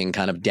is being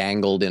kind of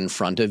dangled in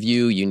front of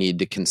you, you need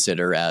to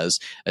consider as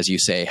you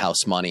say,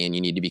 house money, and you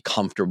need to be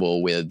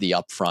comfortable with the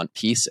upfront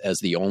piece as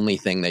the only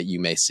thing that you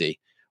may see.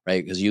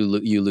 Right? Because you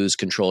lose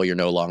control, you're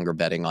no longer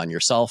betting on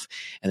yourself.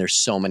 And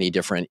there's so many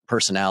different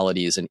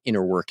personalities and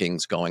inner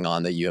workings going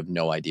on that you have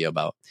no idea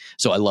about.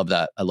 So I love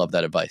that. I love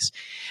that advice.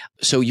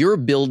 So you're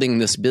building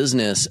this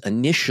business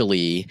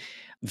initially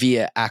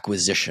via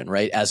acquisition,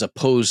 right? As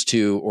opposed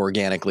to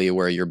organically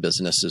where your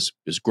business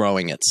is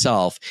growing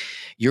itself.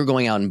 You're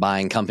going out and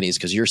buying companies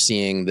because you're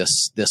seeing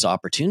this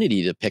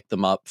opportunity to pick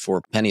them up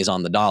for pennies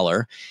on the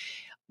dollar,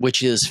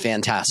 which is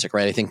fantastic,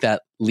 right? I think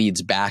that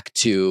leads back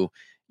to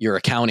your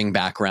accounting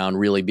background,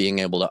 really being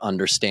able to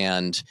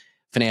understand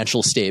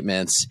financial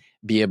statements,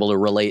 be able to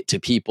relate to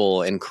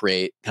people and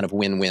create kind of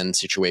win-win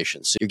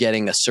situations. So you're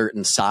getting a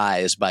certain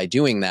size by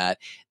doing that.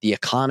 The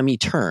economy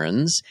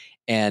turns,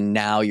 and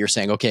now you're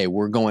saying, okay,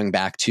 we're going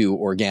back to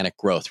organic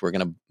growth. We're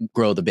going to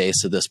grow the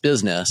base of this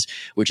business,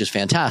 which is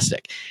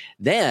fantastic.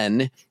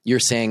 Then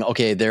you're saying,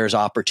 okay, there's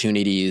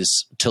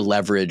opportunities to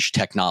leverage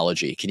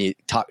technology. Can you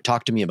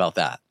talk to me about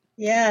that?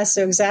 Yeah,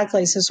 so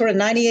exactly. So sort of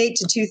 98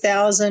 to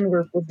 2000,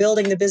 we're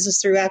building the business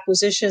through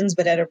acquisitions,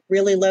 but at a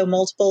really low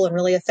multiple and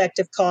really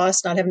effective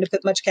cost, not having to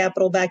put much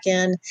capital back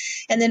in.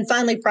 And then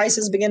finally,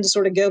 prices begin to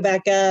sort of go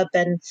back up.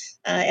 And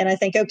I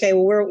think, okay,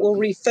 well, we'll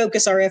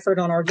refocus our effort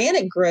on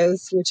organic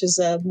growth, which is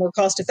a more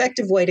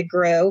cost-effective way to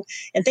grow.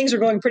 And things were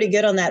going pretty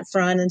good on that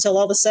front until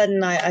all of a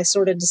sudden I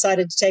sort of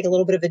decided to take a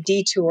little bit of a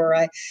detour.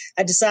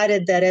 I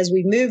decided that as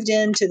we moved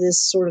into this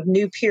sort of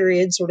new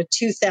period, sort of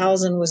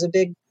 2000 was a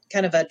big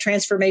kind of a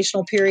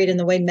transformational period in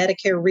the way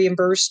Medicare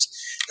reimbursed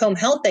home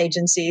health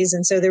agencies.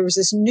 And so there was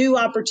this new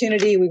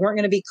opportunity. We weren't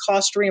going to be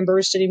cost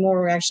reimbursed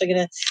anymore. We're actually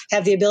going to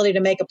have the ability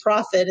to make a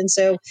profit. And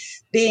so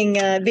being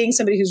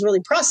somebody who's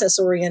really process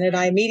oriented,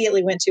 I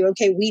immediately went to,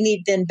 okay, we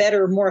need then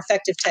better, more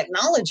effective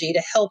technology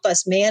to help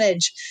us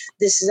manage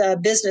this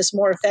business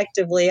more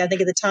effectively. I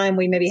think at the time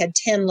we maybe had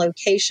 10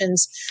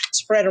 locations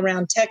spread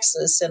around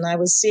Texas. And I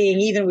was seeing,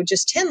 even with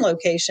just 10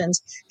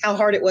 locations, how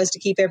hard it was to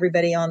keep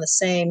everybody on the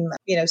same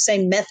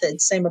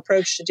method, same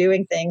approach to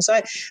doing things. So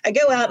I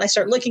go out and I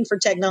start looking for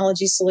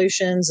technology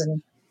solutions,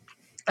 and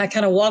I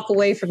kind of walk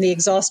away from the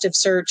exhaustive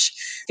search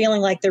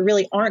feeling like there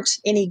really aren't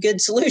any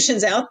good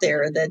solutions out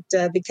there,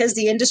 that because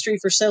the industry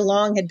for so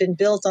long had been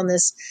built on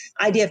this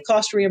idea of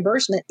cost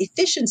reimbursement,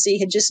 efficiency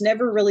had just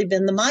never really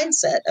been the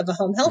mindset of a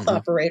home health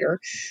operator.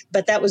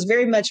 But that was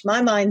very much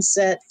my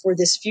mindset for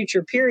this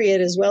future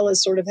period, as well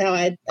as sort of how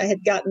I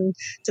had gotten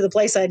to the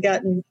place I had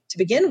gotten to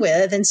begin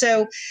with. And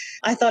so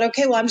I thought,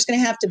 okay, well, I'm just going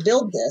to have to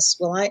build this.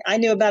 Well, I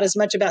knew about as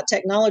much about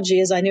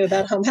technology as I knew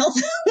about home health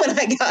when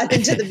I got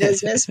into the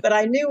business, but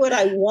I knew what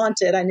I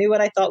wanted. I knew what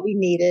I thought we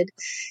needed.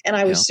 And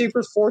I was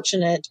super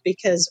fortunate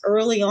because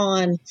early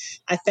on,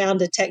 I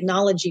found a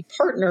technology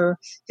partner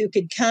who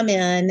could come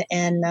in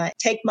and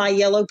take my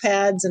yellow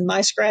pads and my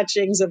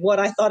scratchings of what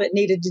I thought it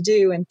needed to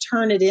do and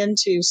turn it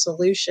into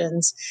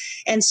solutions.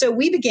 And so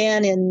we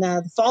began in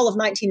the fall of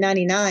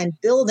 1999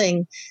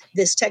 building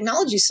this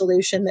technology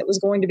solution that was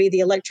going to be the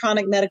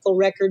electronic medical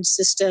record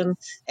system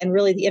and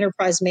really the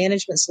enterprise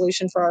management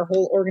solution for our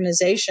whole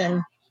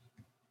organization.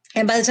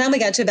 And by the time we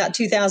got to about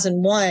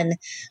 2001,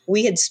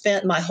 we had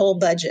spent my whole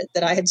budget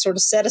that I had sort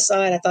of set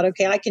aside. I thought,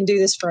 okay, I can do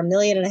this for $1.5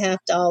 million.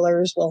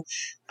 Well,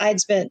 I had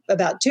spent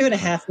about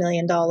 $2.5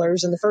 million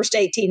in the first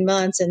 18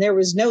 months, and there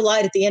was no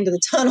light at the end of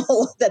the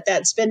tunnel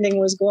that spending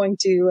was going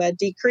to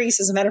decrease.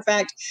 As a matter of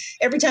fact,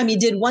 every time you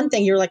did one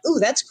thing, you're like, "Ooh,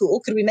 that's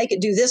cool. Could we make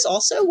it do this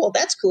also? Well,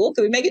 that's cool.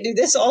 Could we make it do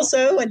this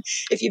also?" And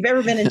if you've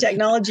ever been in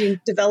technology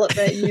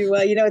development, you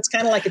know it's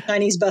kind of like a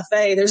Chinese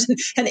buffet. There's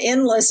an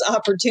endless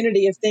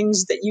opportunity of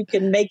things that you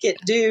can make it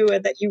do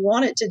and that you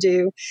want it to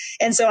do.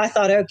 And so I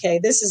thought,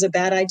 okay, this is a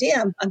bad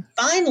idea. I'm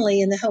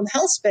finally in the home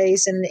health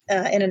space and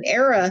in an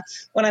era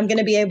when I'm going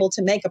to be able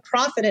to make a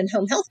profit in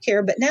home health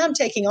care, but now I'm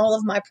taking all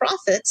of my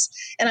profits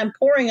and I'm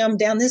pouring them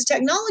down this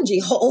technology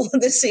hole.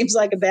 This seems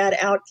like a bad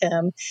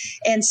outcome.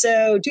 And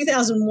so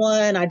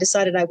 2001, I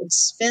decided I would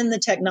spin the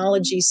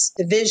technology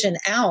division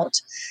out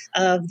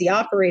of the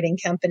operating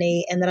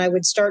company, and that I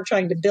would start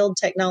trying to build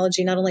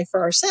technology not only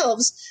for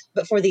ourselves,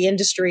 but for the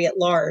industry at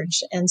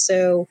large. And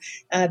so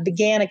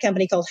began a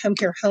company called Home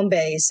Care Home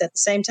Base at the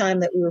same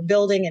time that we were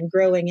building and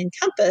growing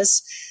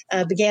Encompass,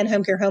 began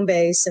Home Care Home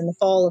Base in the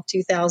fall of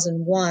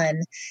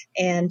 2001.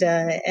 And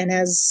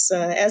as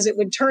it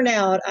would turn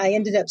out, I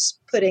ended up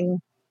putting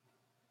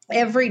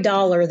every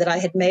dollar that I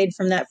had made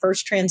from that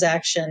first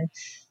transaction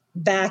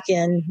back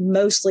in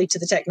mostly to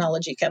the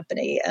technology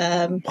company.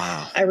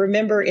 Wow. I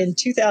remember in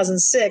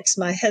 2006,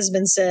 my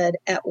husband said,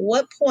 "At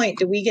what point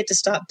do we get to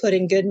stop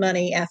putting good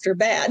money after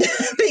bad?"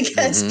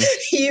 Because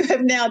you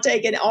have now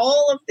taken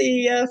all of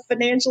the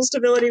financial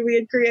stability we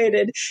had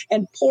created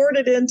and poured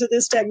it into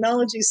this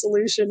technology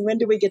solution. When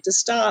do we get to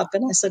stop?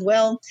 And I said,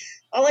 well,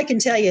 all I can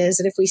tell you is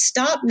that if we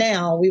stop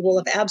now, we will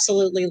have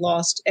absolutely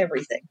lost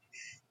everything.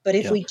 But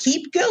if we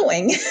keep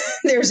going,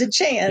 there's a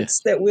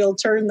chance that we'll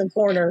turn the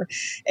corner.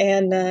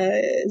 And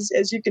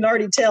as you can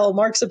already tell,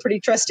 Mark's a pretty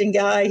trusting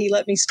guy. He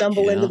let me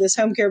stumble into this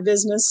home care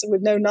business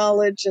with no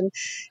knowledge, and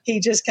he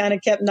just kind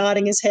of kept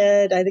nodding his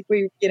head. I think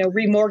we,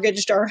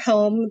 remortgaged our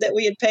home that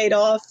we had paid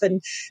off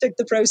and took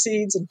the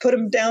proceeds and put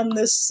them down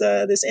this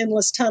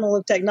endless tunnel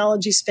of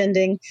technology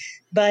spending.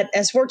 But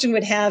as fortune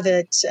would have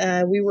it,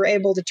 we were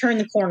able to turn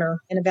the corner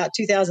in about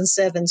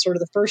 2007, sort of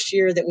the first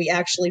year that we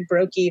actually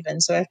broke even.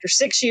 So after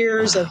 6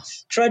 years of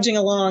trudging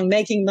along,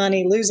 making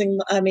money, losing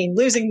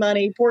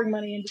money, pouring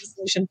money into the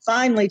solution,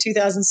 finally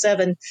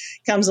 2007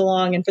 comes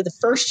along. And for the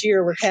first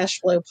year, we're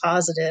cash flow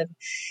positive.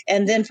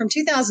 And then from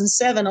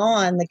 2007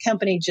 on, the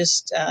company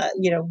just,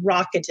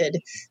 rocketed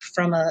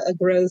from a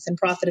growth and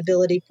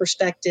profitability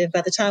perspective.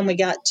 By the time we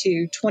got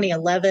to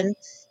 2011,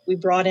 we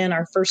brought in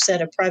our first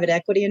set of private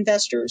equity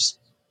investors.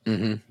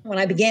 When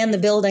I began the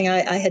building,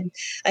 I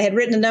had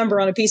written a number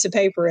on a piece of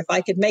paper. If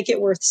I could make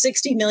it worth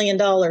 $60 million,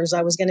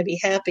 I was going to be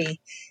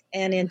happy.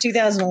 And in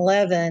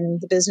 2011,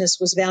 the business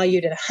was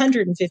valued at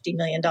 $150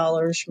 million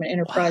from an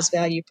enterprise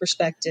value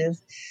perspective.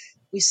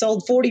 We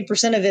sold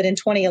 40% of it in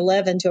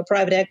 2011 to a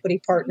private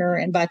equity partner.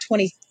 And by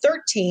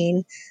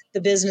 2013,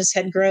 the business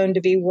had grown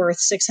to be worth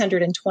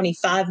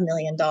 $625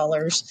 million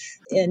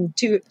in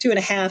two and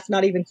a half,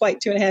 not even quite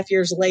 2.5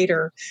 years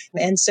later.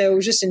 And so it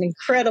was just an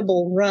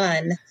incredible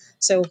run.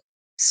 So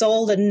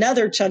sold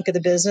another chunk of the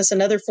business,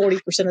 another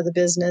 40% of the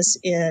business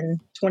in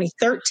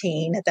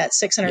 2013 at that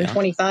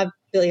 $625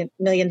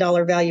 million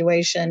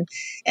valuation.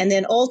 And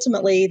then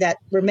ultimately that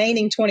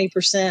remaining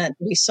 20%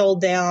 we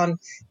sold down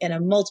in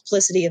a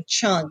multiplicity of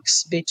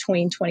chunks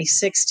between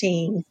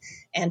 2016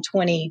 and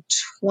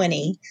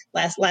 2020.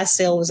 Last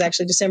sale was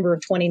actually December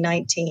of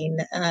 2019.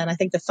 And I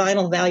think the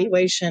final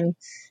valuation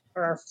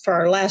for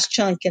our last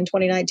chunk in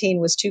 2019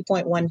 was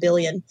 $2.1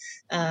 billion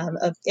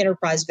of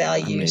enterprise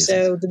value. Amazing.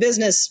 So the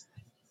business,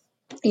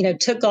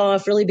 took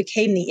off, really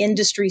became the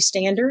industry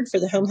standard for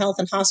the home health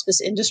and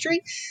hospice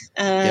industry.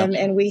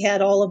 And we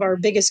had all of our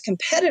biggest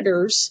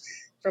competitors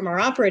from our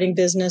operating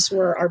business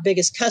were our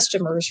biggest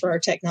customers for our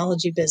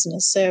technology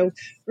business. So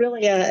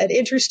really an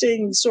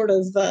interesting sort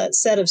of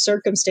set of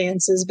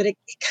circumstances, but it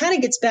kind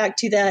of gets back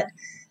to that.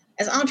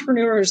 As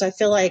entrepreneurs, I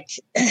feel like,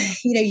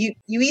 you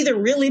either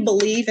really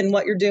believe in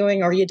what you're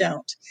doing or you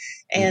don't.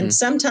 And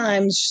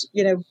sometimes,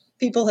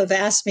 people have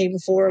asked me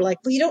before, like,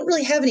 well, you don't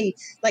really have any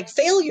like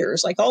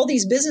failures, like all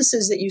these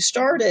businesses that you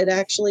started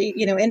actually,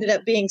 ended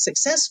up being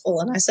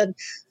successful. And I said,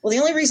 well, the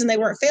only reason they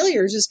weren't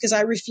failures is because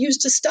I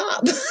refused to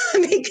stop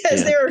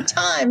because there are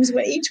times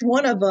when each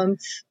one of them,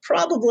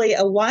 probably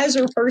a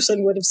wiser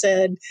person would have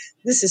said,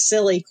 this is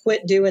silly,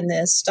 quit doing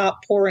this,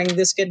 stop pouring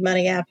this good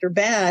money after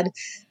bad.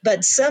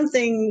 But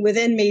something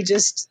within me,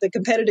 just the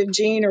competitive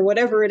gene or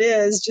whatever it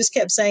is, just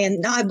kept saying,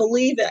 no, I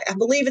believe it. I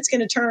believe it's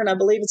going to turn. I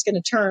believe it's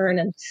going to turn.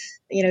 And,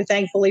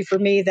 thankfully for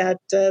me,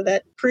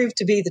 that proved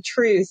to be the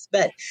truth.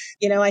 But,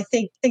 I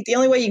think the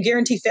only way you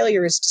guarantee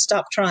failure is to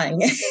stop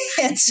trying.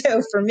 And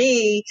so for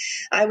me,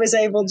 I was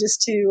able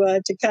just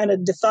to kind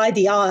of defy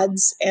the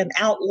odds and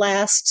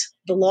outlast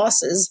the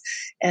losses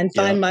and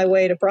find my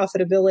way to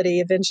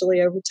profitability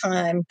eventually over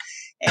time.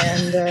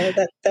 And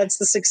that's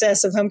the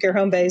success of Home Care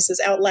Home Base,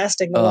 is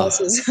outlasting the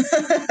losses.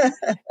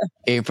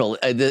 April,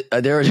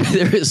 there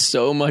is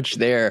so much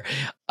there.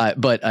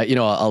 But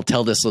I'll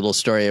tell this little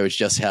story. I was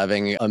just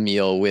having a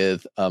meal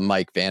with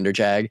Mike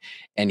Vanderjag,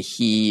 and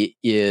he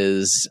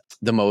is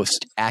the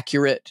most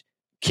accurate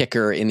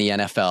kicker in the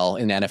NFL,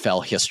 in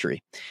NFL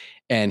history.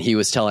 And he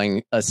was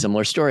telling a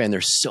similar story, and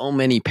there's so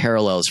many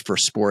parallels for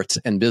sports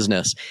and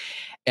business.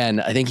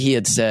 And I think he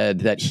had said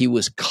that he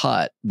was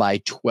cut by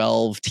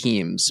 12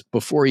 teams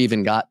before he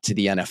even got to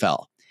the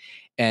NFL.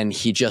 And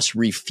he just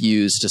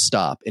refused to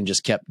stop and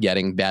just kept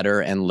getting better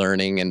and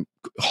learning and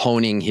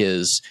honing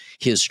his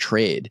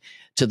trade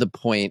to the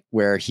point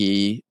where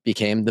he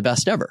became the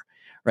best ever,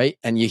 right?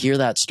 And you hear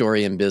that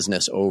story in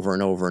business over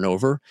and over and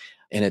over.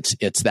 And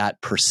it's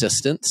that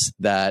persistence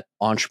that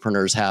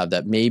entrepreneurs have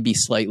that may be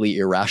slightly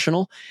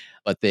irrational,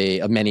 but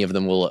many of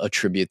them will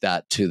attribute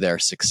that to their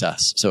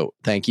success. So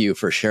thank you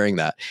for sharing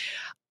that.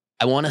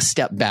 I want to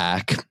step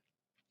back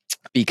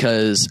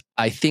because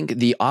I think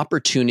the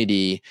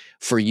opportunity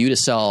for you to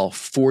sell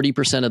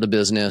 40% of the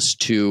business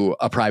to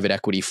a private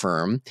equity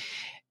firm,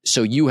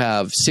 so you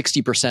have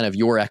 60% of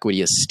your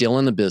equity is still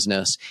in the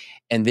business,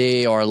 and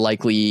they are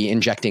likely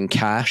injecting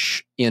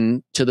cash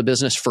into the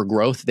business for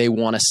growth. They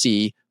want to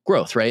see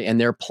growth, right? And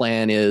their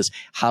plan is,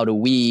 how do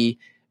we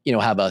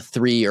have a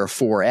 3 or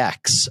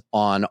 4x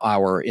on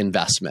our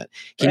investment?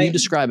 Can you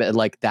describe it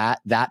like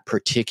that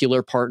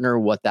particular partner,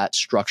 what that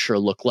structure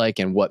looked like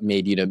and what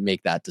made you to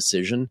make that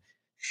decision?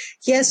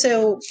 Yeah.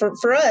 So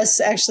for us,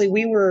 actually,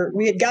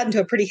 we had gotten to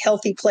a pretty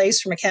healthy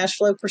place from a cash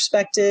flow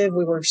perspective.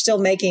 We were still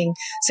making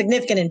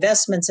significant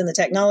investments in the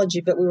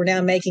technology, but we were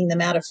now making them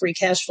out of free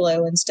cash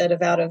flow instead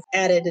of out of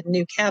added and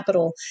new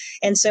capital.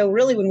 And so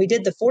really, when we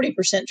did the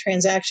 40%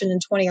 transaction in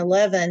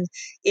 2011,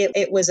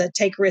 it was a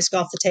take risk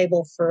off the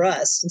table for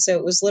us. And so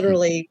it was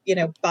literally,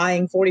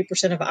 buying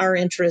 40% of our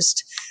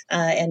interest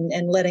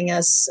and letting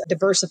us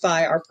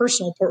diversify our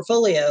personal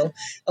portfolio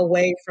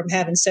away from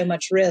having so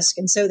much risk.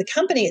 And so the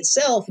company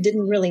itself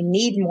didn't really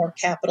need more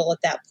capital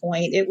at that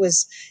point.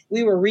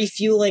 We were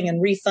refueling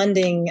and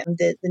refunding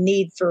the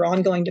need for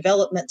ongoing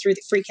development through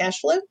the free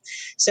cash flow.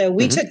 So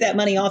we took that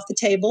money off the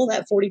table,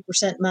 that 40%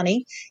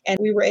 money, and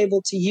we were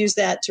able to use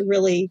that to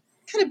really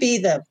kind of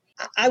be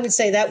I would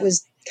say that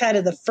was kind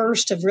of the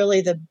first of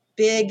really the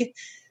big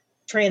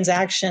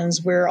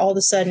transactions where all of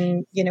a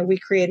sudden, we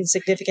created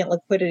significant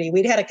liquidity.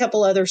 We'd had a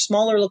couple other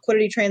smaller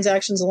liquidity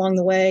transactions along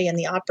the way in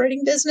the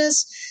operating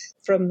business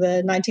from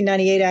the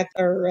 1998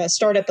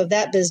 startup of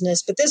that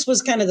business. But this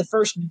was kind of the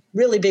first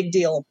really big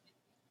deal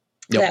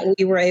that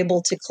we were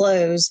able to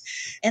close.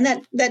 And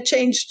that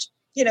changed,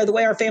 the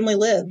way our family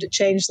lived. It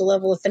changed the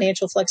level of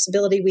financial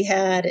flexibility we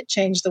had. It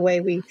changed the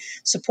way we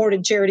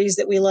supported charities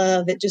that we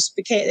love.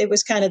 It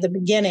was kind of the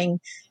beginning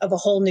of a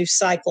whole new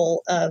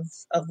cycle of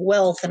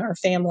wealth in our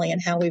family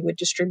and how we would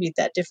distribute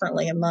that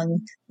differently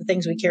among the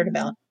things we cared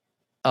about.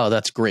 Oh,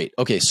 that's great.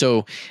 Okay,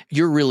 so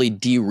you're really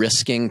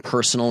de-risking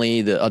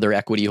personally. The other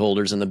equity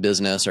holders in the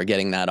business are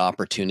getting that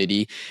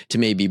opportunity to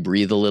maybe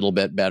breathe a little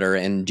bit better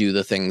and do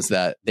the things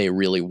that they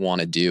really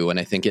want to do. And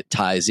I think it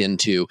ties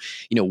into,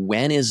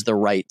 when is the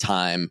right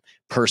time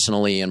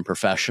personally and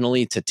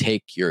professionally to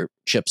take your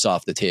chips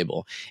off the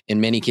table.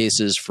 In many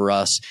cases for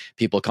us,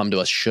 people come to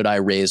us, should I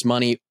raise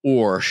money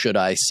or should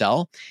I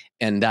sell?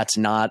 And that's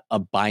not a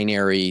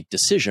binary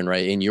decision,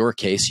 right? In your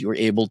case, you were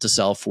able to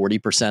sell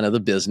 40% of the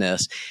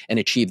business and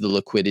achieve the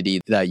liquidity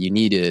that you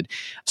needed.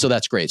 So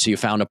that's great. So you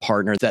found a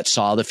partner that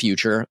saw the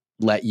future,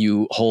 let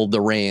you hold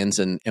the reins,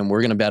 and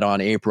we're going to bet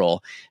on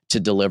April to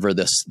deliver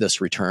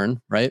this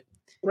return, right?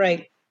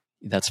 Right.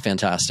 That's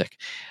fantastic.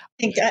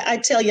 I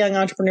tell young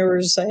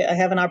entrepreneurs, I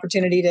have an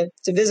opportunity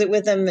to visit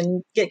with them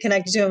and get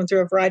connected to them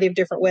through a variety of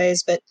different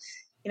ways. But,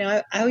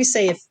 I always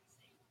say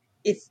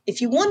if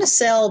you want to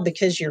sell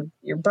because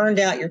you're burned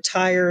out, you're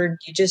tired,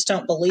 you just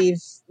don't believe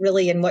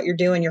really in what you're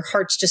doing, your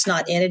heart's just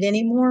not in it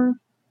anymore,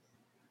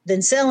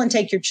 then sell and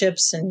take your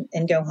chips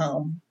and go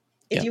home.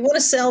 If you want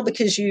to sell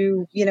because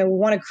you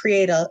want to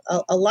create a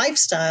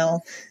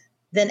lifestyle,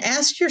 then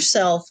ask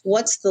yourself,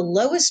 what's the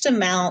lowest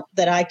amount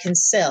that I can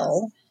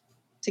sell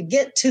to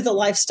get to the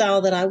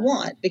lifestyle that I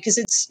want? Because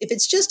if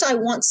it's just I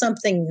want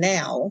something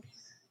now,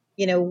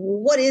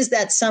 what is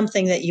that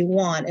something that you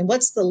want, and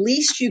what's the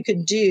least you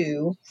could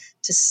do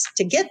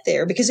to get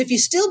there? Because if you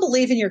still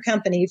believe in your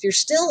company, if you're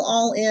still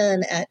all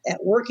in at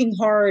working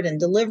hard and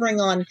delivering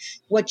on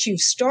what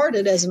you've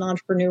started as an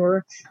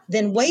entrepreneur,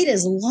 then wait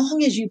as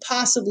long as you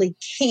possibly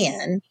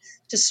can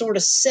to sort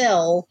of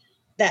sell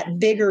that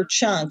bigger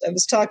chunk. I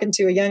was talking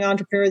to a young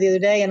entrepreneur the other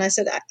day, and I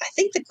said, I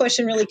think the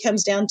question really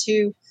comes down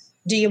to,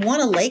 do you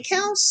want a lake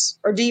house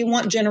or do you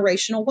want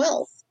generational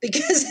wealth?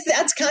 Because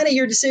that's kind of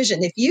your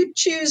decision. If you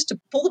choose to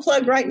pull the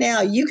plug right now,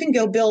 you can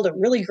go build a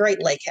really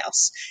great lake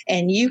house,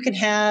 and you can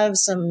have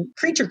some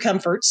creature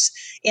comforts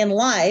in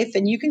life,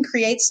 and you can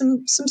create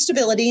some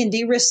stability and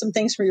de-risk some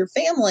things for your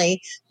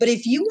family. But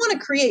if you want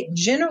to create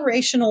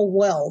generational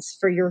wealth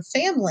for your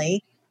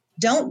family,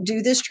 don't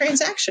do this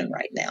transaction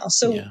right now.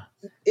 So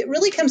it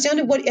really comes down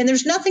to and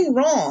there's nothing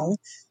wrong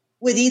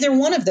with either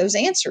one of those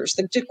answers.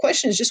 The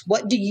question is just,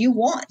 what do you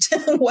want?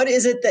 What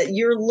is it that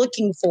you're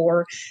looking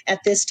for at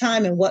this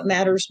time, and what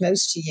matters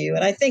most to you?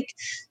 And I think,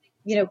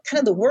 kind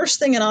of the worst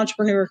thing an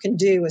entrepreneur can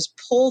do is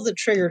pull the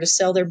trigger to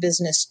sell their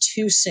business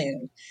too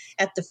soon.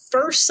 At the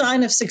first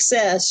sign of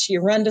success, you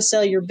run to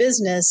sell your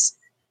business.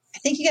 I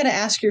think you got to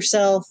ask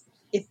yourself,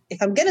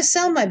 if I'm going to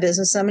sell my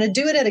business, I'm going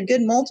to do it at a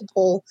good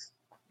multiple.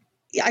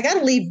 I got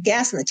to leave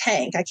gas in the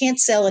tank. I can't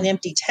sell an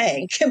empty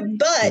tank,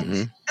 but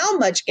how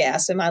much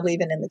gas am I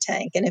leaving in the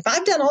tank? And if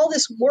I've done all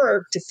this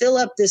work to fill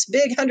up this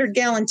big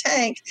 100-gallon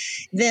tank,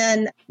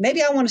 then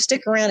maybe I want to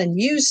stick around and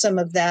use some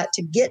of that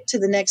to get to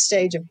the next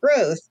stage of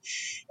growth.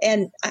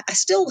 And I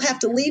still have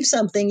to leave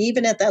something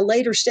even at that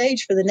later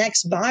stage for the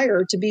next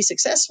buyer to be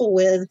successful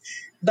with.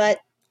 But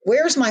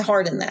where's my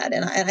heart in that?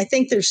 And I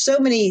think there's so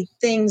many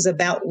things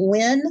about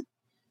when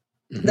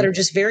that are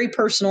just very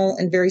personal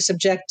and very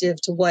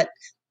subjective to what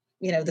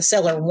the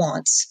seller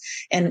wants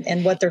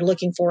and what they're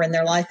looking for in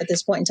their life at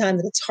this point in time,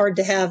 that it's hard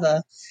to have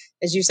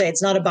as you say,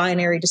 it's not a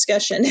binary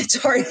discussion. It's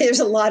hard. There's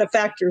a lot of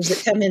factors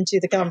that come into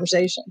the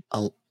conversation.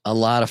 A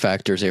lot of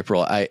factors,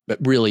 April. I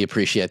really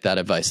appreciate that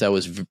advice. That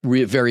was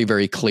very,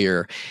 very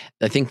clear.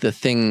 I think the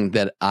thing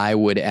that I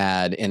would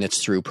add, and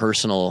it's through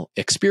personal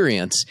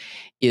experience,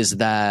 is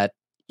that,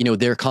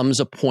 there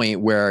comes a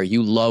point where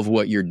you love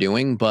what you're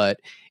doing, but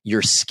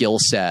your skill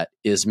set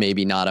is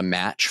maybe not a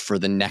match for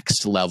the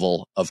next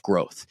level of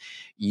growth.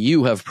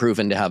 You have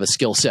proven to have a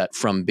skill set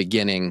from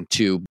beginning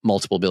to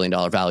multiple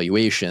billion-dollar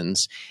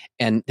valuations,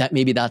 and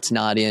that's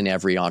not in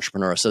every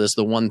entrepreneur. So that's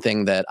the one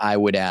thing that I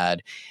would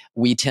add.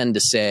 We tend to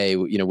say,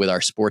 with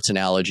our sports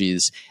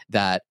analogies,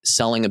 that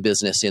selling a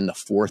business in the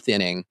fourth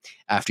inning,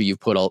 after you've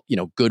put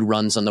good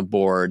runs on the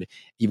board,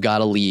 you've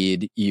got a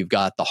lead, you've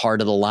got the heart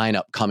of the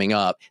lineup coming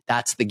up,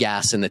 that's the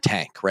gas in the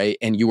tank, right?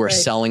 And you are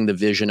selling the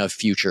vision of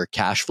future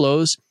cash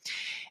flows.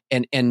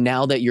 And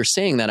now that you're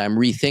saying that, I'm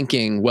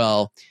rethinking,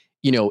 well,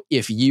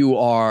 if you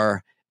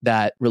are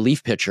that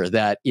relief pitcher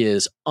that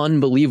is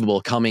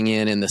unbelievable coming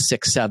in the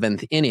 6th,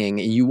 7th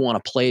inning, and you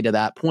want to play to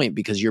that point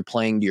because you're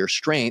playing to your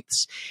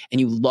strengths and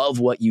you love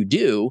what you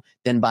do,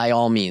 then by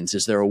all means,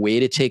 is there a way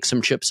to take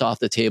some chips off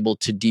the table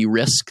to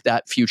de-risk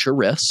that future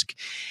risk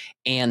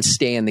and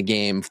stay in the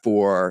game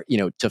for,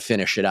 to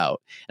finish it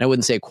out? And I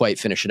wouldn't say quite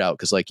finish it out,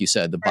 because like you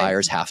said, the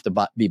buyers have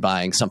to be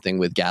buying something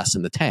with gas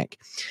in the tank.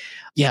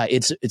 Yeah,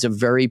 it's a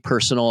very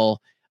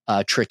personal,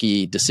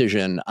 tricky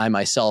decision. I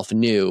myself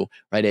knew,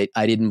 right?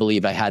 I didn't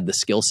believe I had the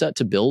skill set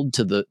to build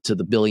to the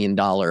 $1 billion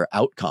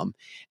outcome.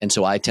 And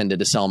so I tended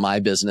to sell my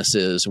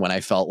businesses when I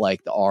felt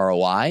like the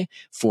ROI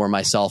for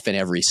myself and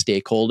every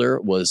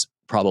stakeholder was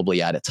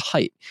probably at its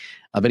height.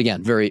 But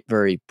again, very,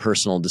 very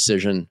personal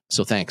decision.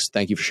 So thanks.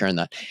 Thank you for sharing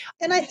that.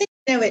 And I think,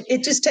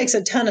 it just takes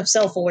a ton of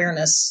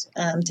self-awareness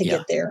to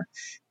get there.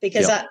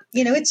 Because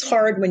it's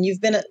hard when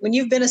you've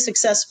been a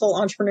successful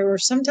entrepreneur.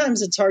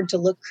 Sometimes it's hard to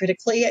look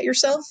critically at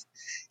yourself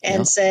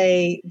and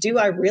say, do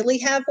I really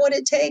have what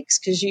it takes?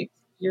 Because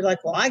you're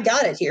like, well, I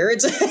got it here.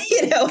 It's,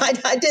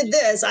 I did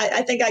this.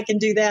 I think I can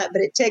do that.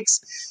 But it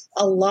takes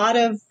a lot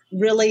of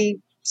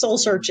really soul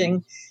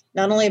searching,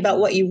 not only about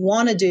what you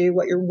want to do,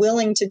 what you're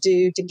willing to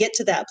do to get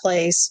to that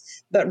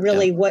place, but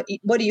really what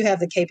do you have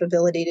the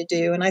capability to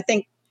do? And I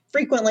think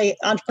frequently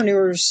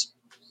entrepreneurs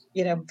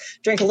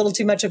drink a little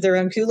too much of their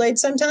own Kool-Aid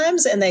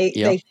sometimes, and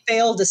they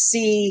fail to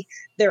see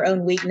their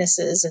own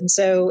weaknesses. And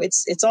so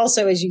it's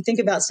also, as you think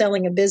about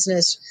selling a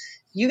business,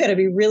 you got to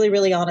be really,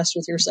 really honest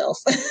with yourself.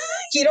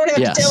 You don't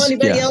have to tell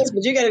anybody else,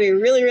 but you got to be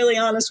really, really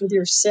honest with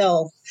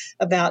yourself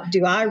about,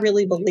 do I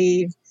really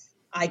believe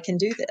I can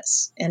do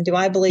this? And do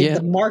I believe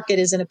the market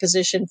is in a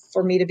position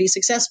for me to be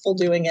successful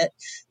doing it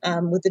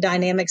with the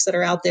dynamics that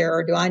are out there?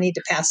 Or do I need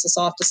to pass this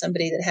off to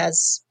somebody that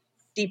has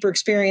deeper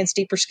experience,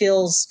 deeper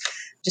skills,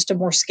 just a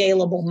more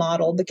scalable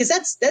model? Because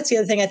that's the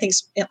other thing. I think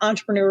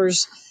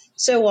entrepreneurs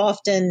so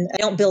often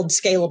don't build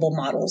scalable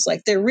models.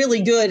 Like, they're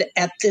really good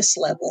at this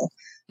level,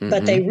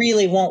 but they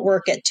really won't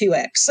work at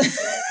 2x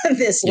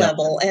this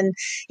level. And,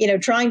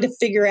 trying to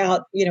figure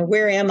out,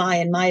 where am I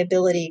in my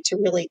ability to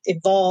really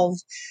evolve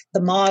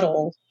the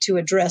model to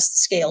address the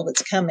scale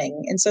that's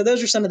coming? And so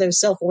those are some of those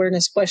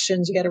self-awareness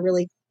questions you got to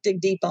really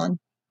dig deep on.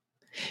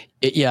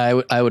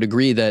 I would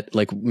agree that,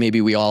 like,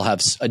 maybe we all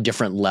have a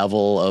different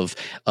level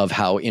of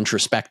how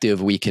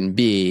introspective we can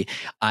be.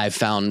 I've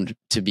found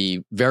to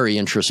be very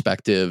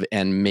introspective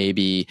and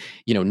maybe,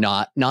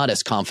 not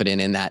as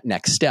confident in that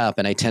next step.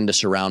 And I tend to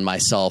surround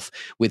myself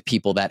with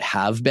people that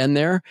have been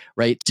there,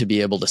 right, to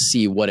be able to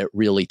see what it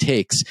really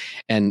takes.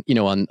 And,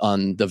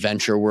 on the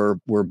venture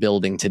we're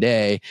building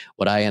today,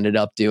 what I ended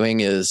up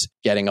doing is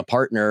getting a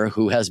partner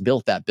who has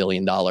built that $1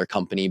 billion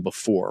company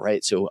before,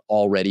 right? So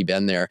already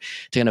been there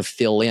to kind of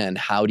fill in,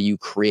 how do you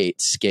create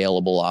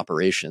scalable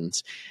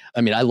operations?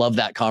 I mean, I love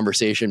that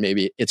conversation.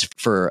 Maybe it's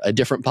for a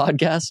different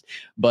podcast,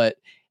 but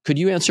could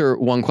you answer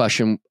one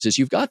question? Is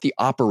you've got the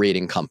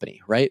operating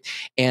company, right?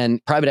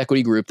 And private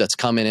equity group that's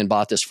come in and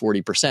bought this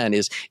 40%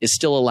 is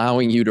still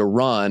allowing you to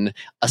run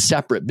a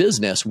separate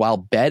business while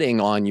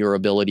betting on your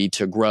ability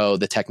to grow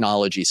the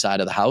technology side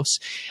of the house.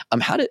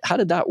 How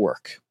did that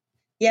work?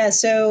 Yeah.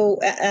 So,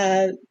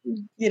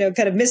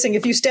 kind of missing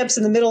a few steps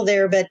in the middle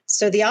there. But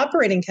so the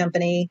operating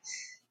company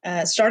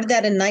started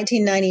that in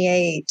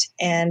 1998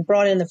 and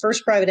brought in the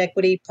first private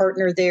equity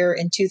partner there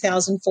in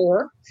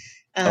 2004.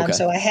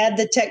 So I had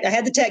the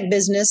tech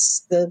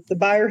business. The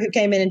buyer who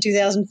came in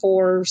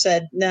 2004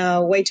 said,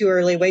 no, way too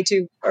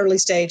early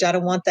stage. I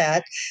don't want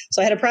that.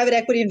 So I had a private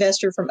equity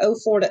investor from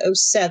 04 to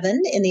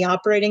 07 in the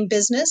operating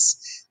business.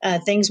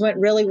 Things went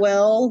really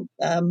well,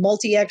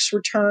 multi-X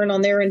return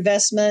on their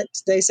investment.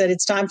 They said,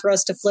 it's time for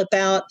us to flip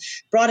out.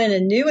 Brought in a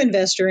new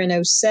investor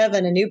in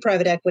 07, a new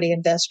private equity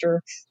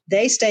investor.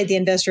 They stayed the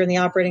investor in the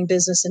operating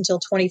business until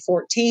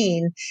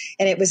 2014.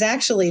 And it was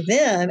actually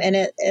them. And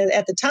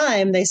at the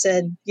time, they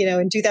said,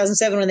 in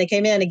 2007, when they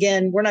came in,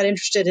 again, we're not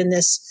interested in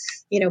this,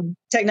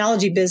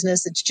 technology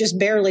business that's just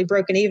barely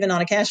broken even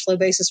on a cash flow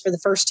basis for the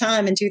first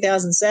time in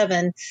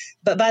 2007.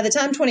 But by the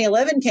time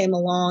 2011 came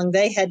along,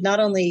 they had not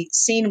only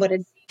seen what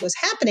was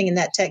happening in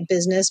that tech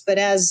business, but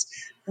as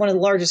one of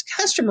the largest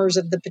customers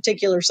of the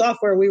particular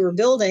software we were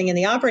building in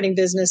the operating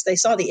business, they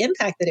saw the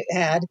impact that it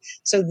had.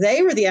 So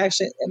they were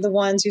the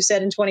ones who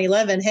said in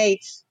 2011, hey,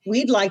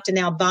 we'd like to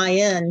now buy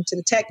in to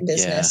the tech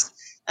business.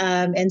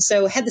 And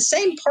so had the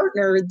same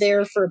partner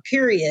there for a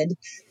period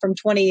from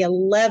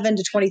 2011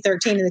 to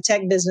 2013 in the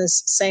tech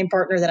business, same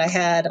partner that I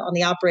had on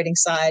the operating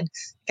side,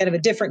 kind of a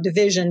different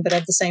division, but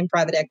of the same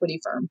private equity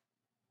firm.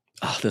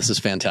 Oh, this is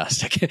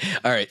fantastic.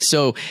 All right.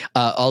 So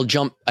I'll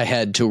jump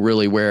ahead to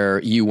really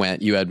where you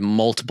went. You had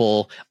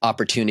multiple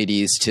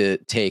opportunities to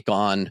take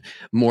on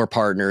more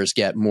partners,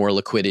 get more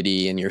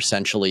liquidity, and you're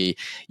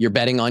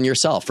betting on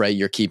yourself, right?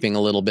 You're keeping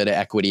a little bit of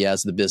equity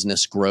as the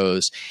business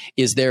grows.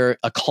 Is there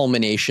a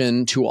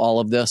culmination to all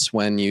of this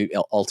when you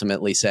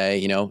ultimately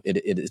say,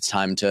 it's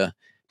time to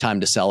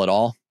sell it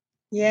all?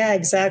 Yeah,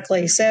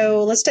 exactly.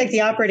 So let's take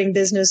the operating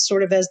business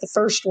sort of as the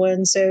first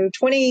one. So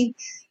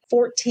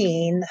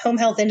 2014, the home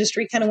health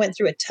industry kind of went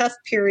through a tough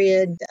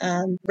period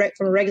from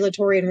a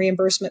regulatory and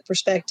reimbursement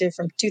perspective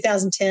from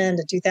 2010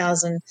 to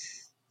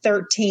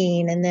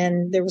 2013. And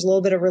then there was a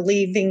little bit of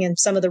relieving in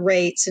some of the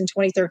rates in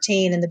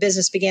 2013. And the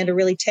business began to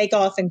really take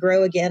off and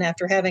grow again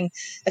after having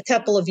a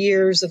couple of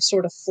years of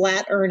sort of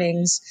flat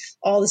earnings.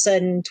 All of a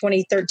sudden,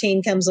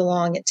 2013 comes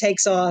along, it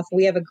takes off.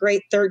 We have a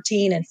great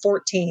 13 and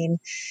 14.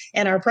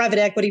 And our private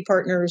equity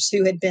partners,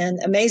 who had been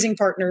amazing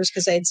partners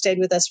because they had stayed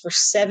with us for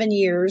 7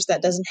 years,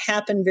 that doesn't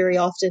happen very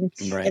often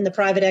in the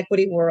private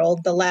equity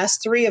world. The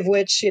last 3 of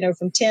which,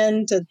 from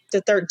 10 to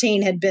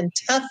 13 had been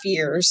tough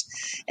years.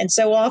 And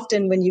so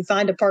often when you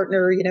find a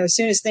partner, as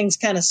soon as things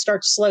kind of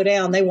start to slow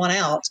down, they want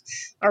out.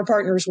 Our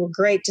partners were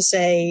great to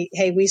say,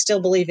 hey, we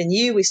still believe in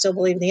you. We still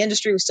believe in the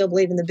industry. We still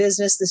believe in the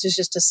business. This is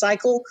just a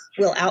cycle.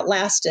 We'll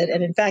outlast it.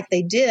 And in fact,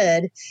 they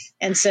did.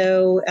 And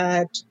so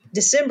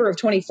December of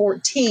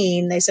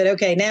 2014, they said,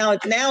 okay, now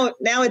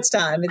it's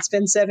time. It's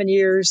been 7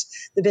 years.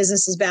 The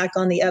business is back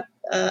on the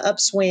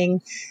upswing.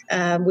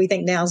 We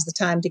think now's the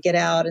time to get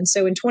out. And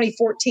so in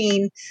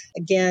 2014,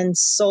 again,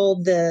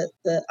 sold the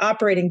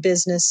operating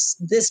business,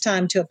 this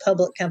time to a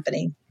public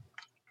company.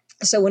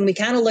 So when we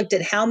kind of looked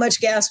at how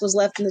much gas was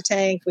left in the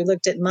tank, we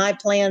looked at my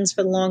plans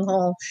for the long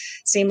haul.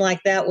 Seemed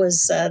like that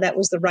was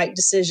the right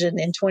decision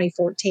in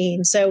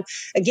 2014. So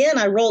again,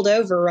 I rolled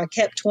over. I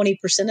kept 20%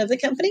 of the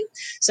company.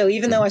 So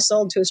even though I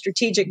sold to a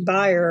strategic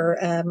buyer,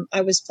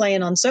 I was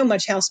playing on so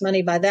much house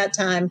money by that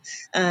time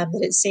that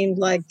it seemed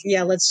like,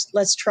 yeah,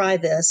 let's try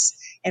this.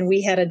 And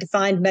we had a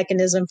defined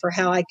mechanism for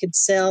how I could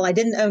sell. I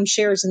didn't own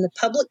shares in the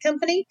public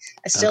company.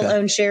 I still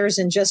own shares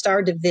in just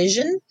our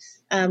division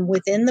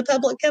within the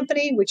public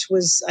company, which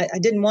was, I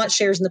didn't want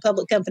shares in the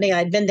public company.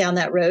 I'd been down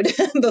that road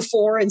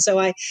before. And so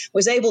I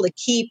was able to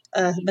keep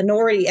a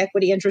minority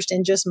equity interest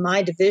in just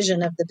my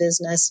division of the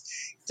business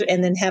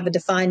and then have a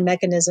defined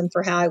mechanism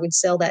for how I would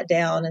sell that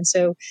down. And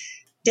so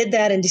did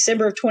that in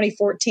December of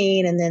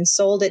 2014 and then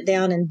sold it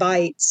down in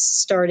bites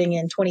starting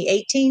in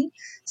 2018.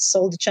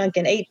 Sold a chunk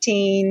in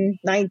 18,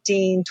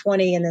 19,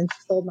 20, and then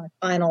sold my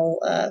final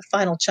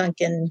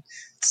chunk in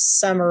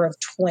summer of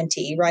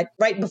 20,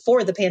 right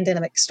before the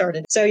pandemic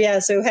started. So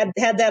had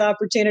that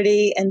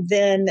opportunity. And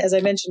then, as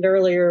I mentioned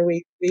earlier,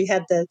 we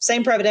had the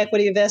same private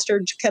equity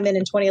investor come in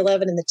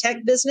 2011 in the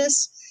tech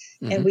business.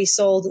 Mm-hmm. And we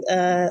sold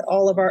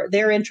all of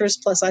their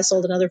interest, plus I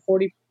sold another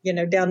 40,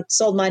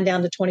 sold mine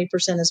down to 20%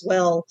 as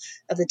well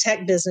of the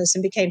tech business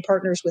and became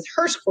partners with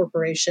Hearst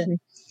Corporation.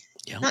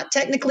 Yeah. Not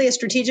technically a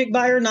strategic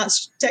buyer, not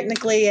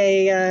technically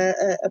a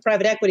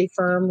private equity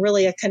firm,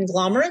 really a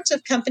conglomerate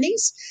of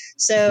companies.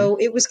 So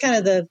it was kind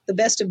of the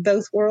best of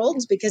both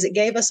worlds because it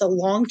gave us a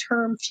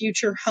long-term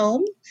future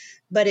home,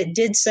 but it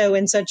did so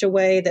in such a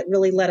way that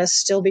really let us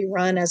still be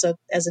run as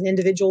an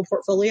individual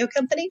portfolio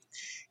company.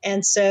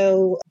 And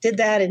so did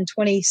that in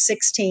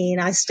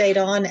 2016. I stayed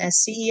on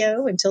as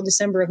CEO until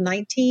December of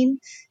 19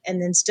 and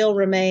then still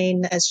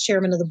remain as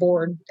chairman of the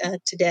board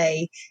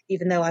today,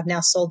 even though I've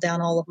now sold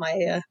down all of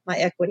my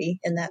equity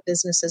in that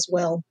business as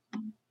well.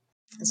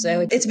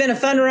 So it's been a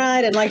fun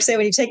ride. And like I say,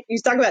 when you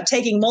talk about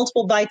taking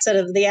multiple bites out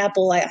of the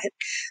apple,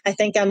 I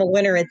think I'm a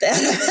winner at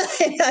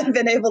that. I've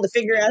been able to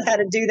figure out how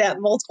to do that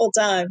multiple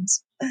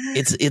times.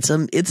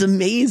 It's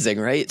amazing,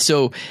 right?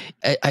 So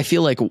I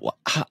feel like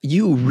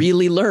you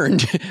really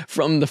learned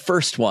from the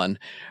first one,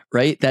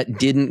 right? That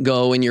didn't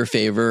go in your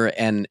favor.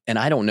 And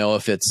I don't know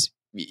if it's,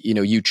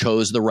 you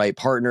chose the right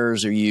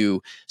partners or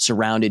you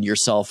surrounded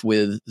yourself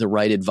with the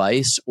right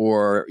advice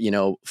or,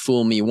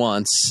 fool me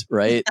once,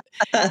 right?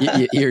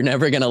 You're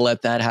never going to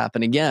let that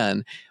happen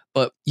again.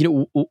 But,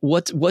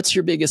 what's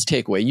your biggest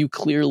takeaway? You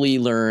clearly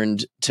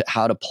learned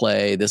how to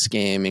play this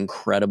game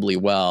incredibly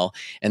well.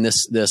 And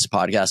this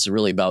podcast is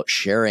really about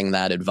sharing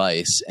that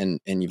advice. And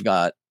you've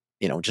got,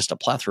 just a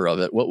plethora of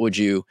it. What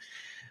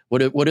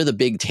are the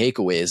big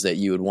takeaways that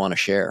you would want to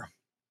share?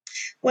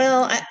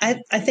 Well,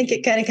 I think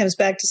it kind of comes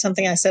back to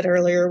something I said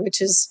earlier,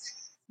 which is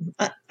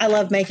I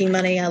love making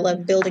money. I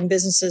love building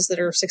businesses that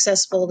are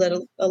successful, that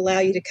allow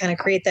you to kind of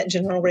create that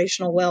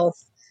generational wealth.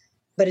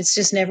 But it's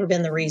just never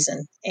been the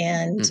reason.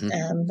 And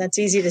that's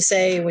easy to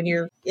say when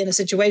you're in a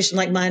situation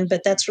like mine,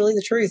 but that's really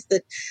the truth,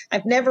 that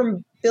I've never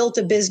built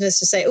a business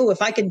to say, oh,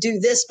 if I could do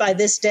this by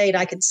this date,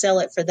 I could sell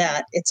it for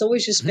that. It's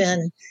always just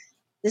been,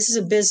 this is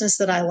a business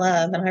that I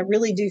love. And I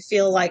really do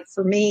feel like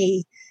for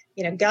me,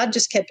 God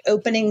just kept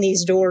opening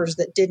these doors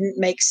that didn't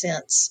make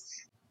sense,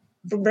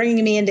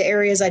 bringing me into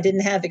areas I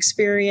didn't have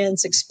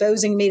experience,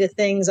 exposing me to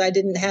things I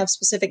didn't have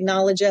specific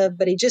knowledge of,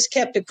 but he just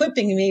kept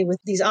equipping me with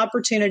these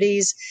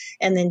opportunities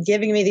and then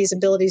giving me these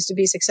abilities to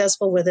be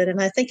successful with it.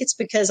 And I think it's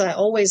because I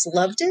always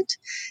loved it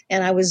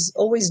and I was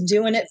always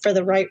doing it for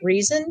the right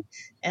reason.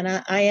 And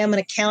I am an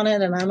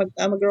accountant and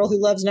I'm a girl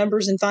who loves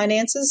numbers and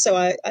finances. So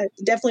I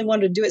definitely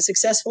wanted to do it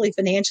successfully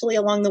financially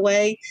along the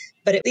way.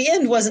 But the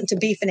end wasn't to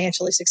be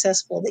financially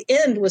successful. The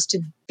end was to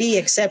be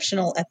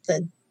exceptional at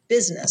the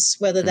business,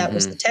 whether that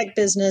was the tech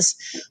business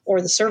or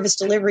the service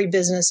delivery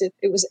business.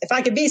 It was, if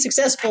I could be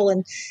successful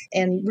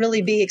and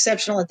really be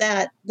exceptional at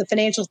that, the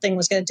financial thing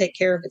was going to take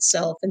care of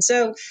itself. And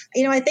so,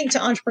 I think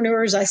to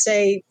entrepreneurs, I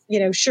say,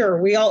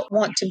 sure, we all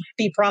want to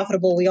be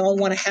profitable. We all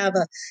want to have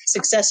a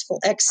successful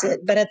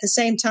exit. But at the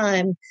same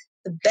time,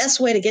 the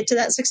best way to get to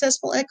that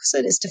successful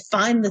exit is to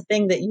find the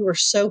thing that you are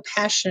so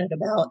passionate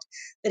about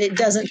that it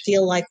doesn't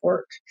feel like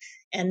work.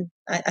 And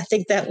I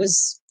think that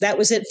was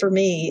it for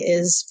me,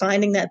 is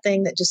finding that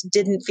thing that just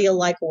didn't feel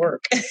like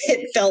work.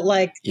 It felt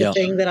like the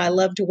thing that I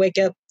love to wake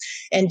up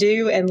and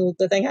do, and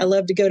the thing I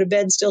love to go to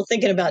bed still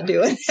thinking about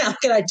doing. How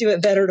can I do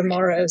it better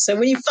tomorrow? So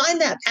when you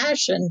find that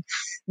passion,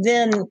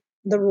 then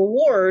the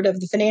reward of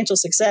the financial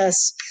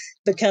success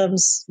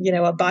becomes,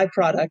 a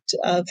byproduct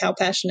of how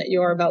passionate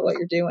you are about what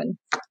you're doing.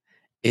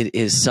 It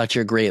is such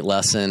a great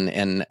lesson.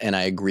 And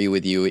I agree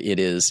with you.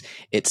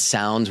 It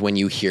sounds when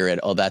you hear it,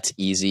 oh, that's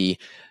easy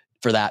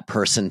for that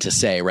person to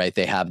say, right?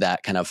 They have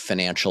that kind of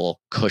financial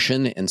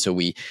cushion. And so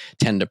we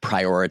tend to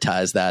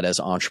prioritize that as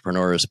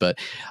entrepreneurs. But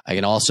I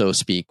can also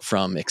speak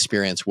from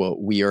experience.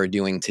 What we are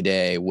doing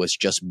today was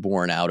just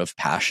born out of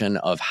passion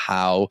of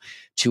how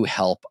to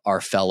help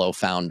our fellow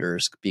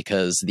founders,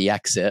 because the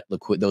exit,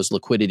 those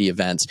liquidity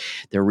events,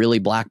 they're really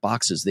black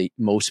boxes.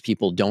 Most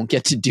people don't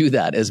get to do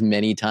that as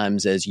many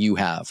times as you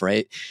have,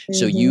 right? Mm-hmm.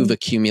 So you've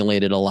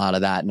accumulated a lot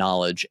of that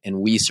knowledge, and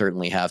we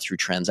certainly have through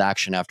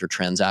transaction after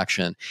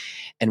transaction.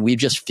 And we've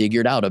just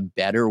figured out a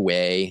better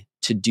way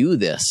to do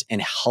this, and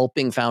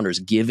helping founders,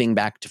 giving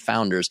back to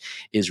founders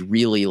is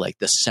really like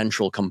the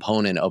central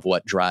component of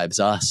what drives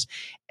us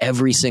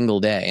every single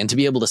day. And to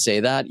be able to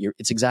say that,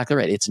 it's exactly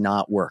right. It's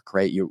not work,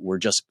 right? We're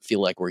just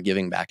feel like we're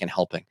giving back and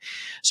helping.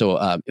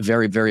 So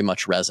very, very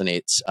much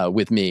resonates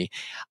with me.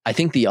 I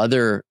think the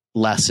other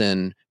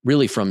lesson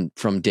really from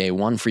day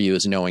one for you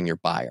is knowing your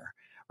buyer.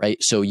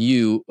 Right. So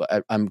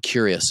I'm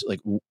curious, like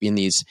in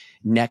these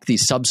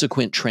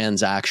subsequent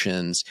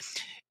transactions,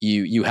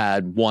 you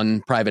had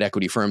one private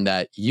equity firm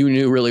that you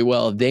knew really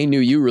well. They knew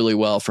you really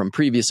well from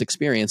previous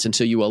experience. And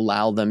so you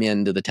allow them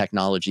into the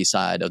technology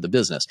side of the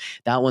business.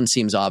 That one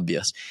seems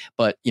obvious,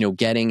 but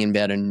getting in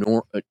bed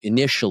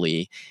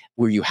initially,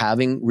 were you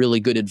having really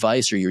good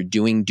advice, or you're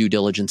doing due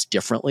diligence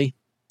differently?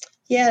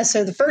 Yeah,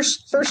 so the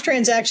first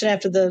transaction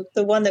after the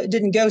one that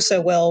didn't go so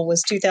well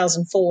was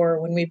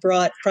 2004, when we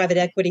brought private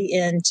equity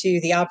into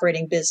the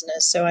operating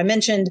business. So I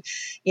mentioned,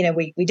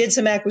 we did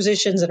some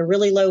acquisitions at a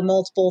really low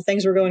multiple.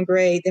 Things were going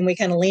great. Then we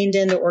kind of leaned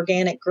into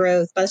organic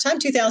growth. By the time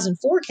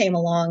 2004 came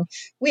along,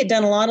 we had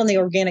done a lot on the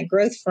organic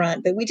growth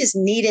front, but we just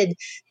needed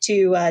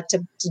to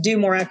do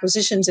more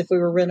acquisitions if we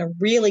were going to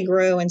really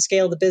grow and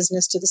scale the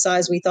business to the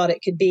size we thought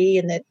it could be,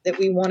 and that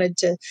we wanted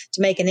to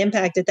make an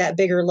impact at that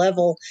bigger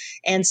level.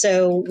 And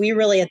so we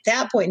really, at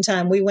that point in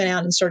time, we went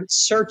out and started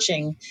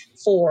searching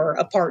for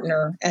a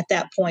partner at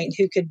that point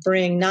who could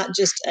bring not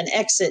just an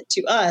exit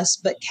to us,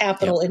 but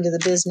capital into the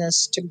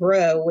business to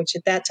grow, which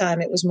at that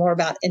time it was more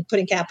about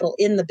putting capital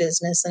in the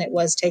business than it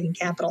was taking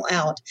capital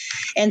out.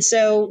 And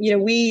so,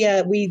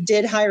 we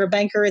did hire a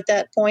banker at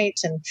that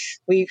point, and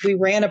we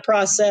ran a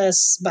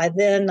process. By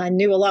then, I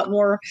knew a lot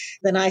more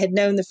than I had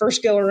known the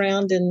first go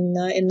around in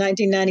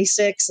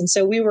 1996. And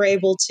so we were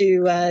able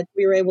to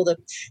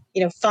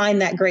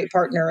find that great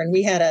partner. And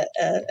we had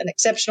an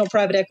exceptional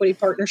private equity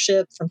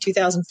partnership from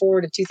 2004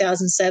 to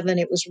 2007.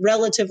 It was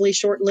relatively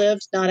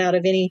short-lived, not out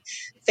of any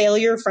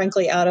failure,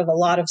 frankly, out of a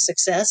lot of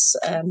success.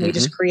 We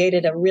just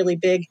created a really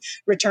big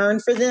return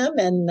for them.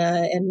 And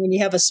when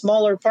you have a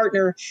smaller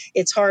partner,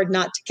 it's hard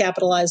not to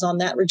capitalize on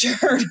that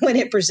return when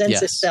it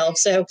presents itself.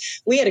 So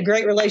we had a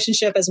great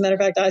relationship. As a matter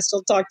of fact, I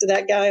still talk to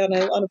that guy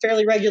on a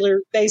fairly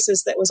regular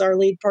basis. That was our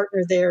lead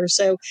partner there.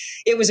 So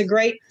it was a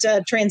great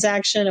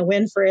transaction, a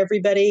win for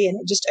everybody, and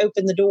it just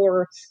opened the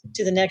door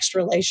to the next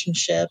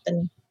relationship.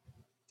 And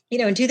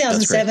in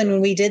 2007,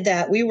 when we did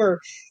that,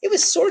 it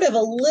was sort of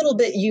a little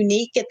bit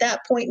unique at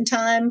that point in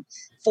time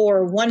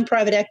for one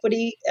private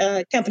equity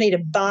company to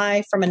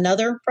buy from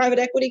another private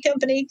equity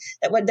company.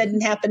 That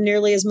didn't happen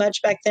nearly as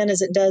much back then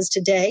as it does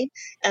today.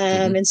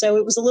 And so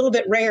it was a little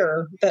bit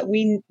rarer, but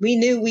we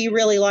knew we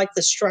really liked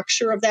the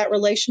structure of that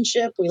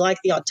relationship. We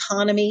liked the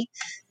autonomy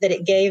that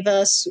it gave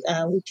us.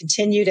 We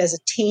continued as a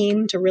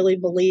team to really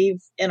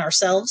believe in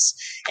ourselves,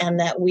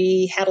 and that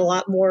we had a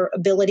lot more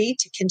ability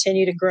to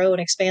continue to grow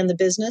and expand the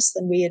business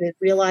than we had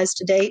realized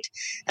to date.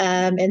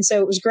 And so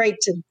it was great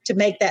to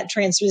make that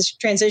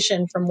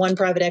transition from one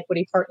private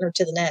equity partner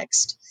to the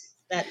next.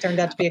 That turned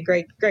out to be a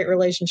great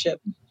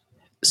relationship.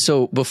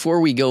 So before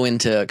we go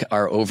into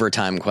our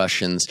overtime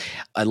questions,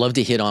 I'd love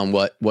to hit on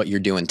what you're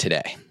doing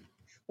today.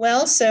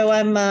 Well, so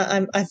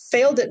I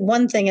failed at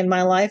one thing in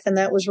my life, and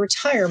that was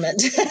retirement.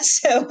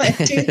 So in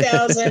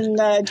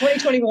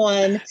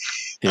 2021,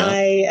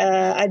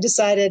 I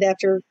decided,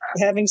 after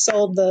having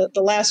sold the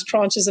last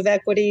tranches of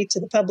equity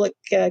to the public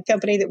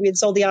company that we had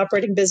sold the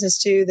operating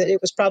business to, that it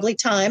was probably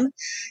time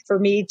for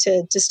me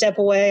to step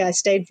away. I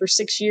stayed for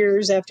 6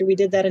 years after we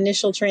did that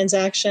initial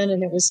transaction,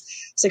 and it was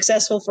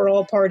successful for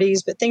all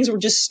parties, but things were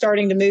just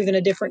starting to move in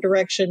a different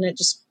direction. It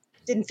just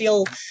didn't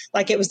feel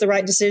like it was the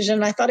right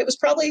decision. I thought it was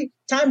probably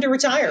time to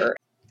retire.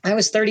 I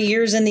was 30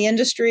 years in the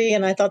industry,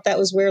 and I thought that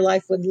was where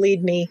life would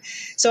lead me.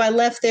 So I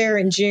left there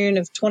in June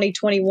of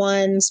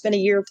 2021, spent a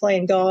year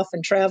playing golf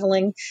and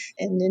traveling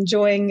and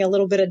enjoying a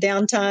little bit of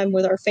downtime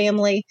with our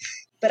family.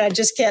 But I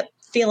just kept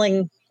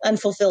feeling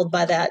unfulfilled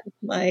by that.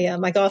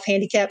 My golf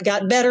handicap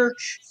got better.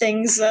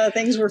 Things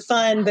were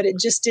fun, but it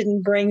just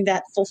didn't bring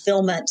that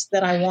fulfillment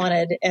that I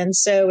wanted. And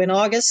so in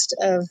August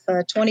of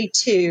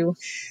 22,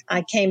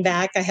 I came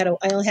back. I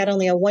only had a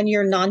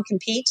 1-year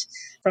non-compete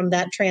from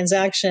that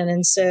transaction,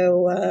 and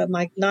so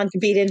my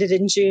non-compete ended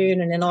in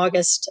June. And in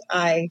August,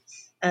 I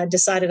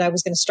decided I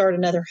was going to start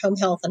another home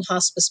health and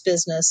hospice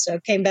business. So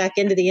came back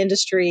into the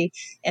industry,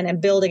 and I'm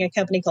building a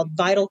company called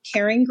Vital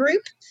Caring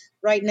Group.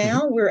 Right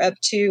now, we're up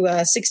to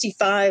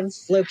 65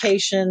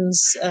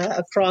 locations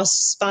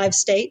across 5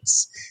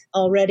 states.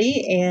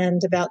 already,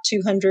 and about a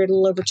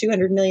little over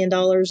 $200 million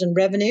in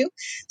revenue.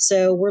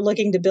 So we're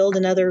looking to build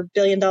another $1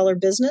 billion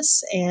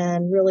business,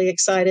 and really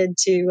excited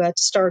to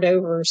start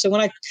over. So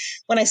when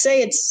I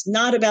say it's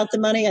not about the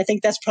money, I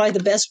think that's probably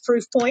the best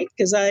proof point,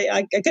 because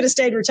I could have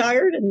stayed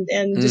retired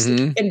and just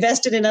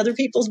invested in other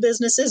people's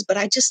businesses, but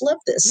I just love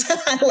this.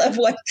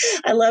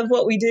 I love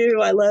what we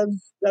do. I love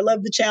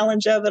the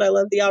challenge of it. I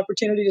love the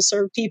opportunity to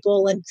serve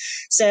people. And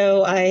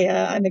so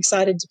I'm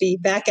excited to be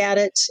back at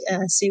it,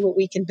 see what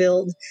we can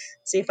build,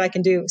 see if I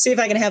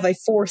can have a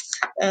fourth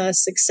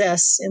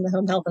success in the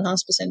home health and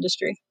hospice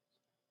industry.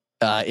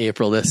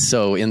 April, that's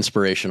so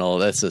inspirational.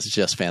 This is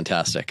just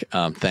fantastic.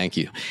 Thank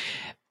you.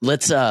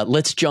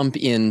 Let's jump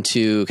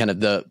into kind of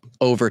the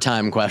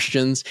overtime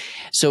questions.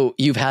 So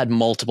you've had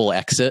multiple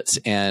exits,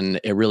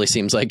 and it really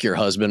seems like your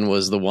husband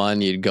was the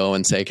one you'd go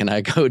and say, "Can I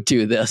go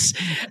do this?"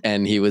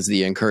 And he was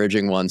the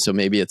encouraging one. So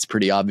maybe it's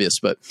pretty obvious,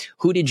 but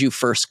who did you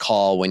first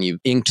call when you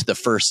inked the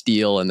first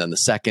deal, and then the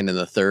second and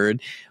the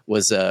third?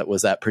 Was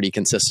that pretty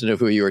consistent of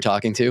who you were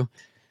talking to?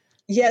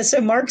 Yeah,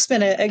 so Mark's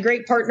been a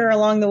great partner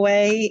along the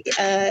way.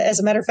 As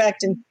a matter of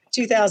fact, in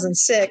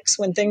 2006,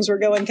 when things were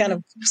going kind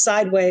of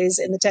sideways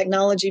in the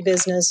technology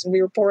business, and we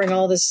were pouring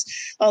all this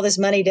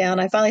money down,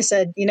 I finally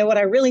said, you know what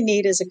I really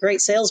need is a great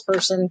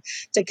salesperson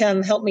to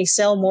come help me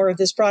sell more of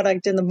this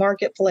product in the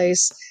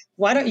marketplace.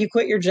 Why don't you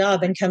quit your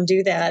job and come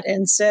do that?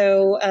 And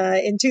so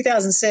in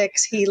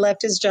 2006, he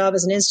left his job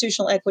as an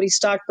institutional equity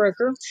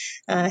stockbroker,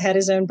 had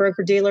his own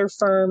broker-dealer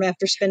firm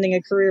after spending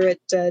a career at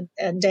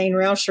Dane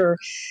Rauscher,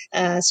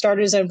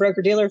 started his own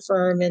broker-dealer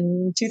firm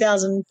in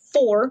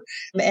 2004,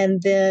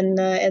 and then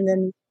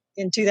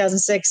in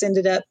 2006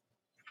 ended up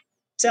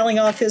selling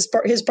off his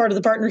part of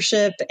the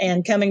partnership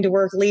and coming to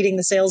work leading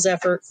the sales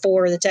effort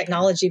for the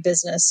technology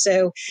business.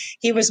 So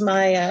he was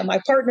my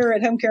partner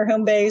at Home Care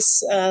Home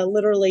Base,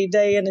 literally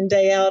day in and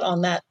day out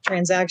on that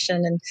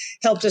transaction, and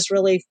helped us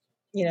really,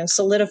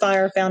 solidify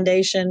our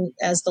foundation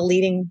as the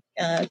leading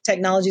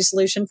technology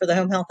solution for the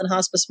home health and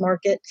hospice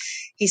market.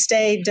 He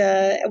stayed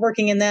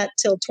working in that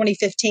till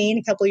 2015,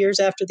 a couple of years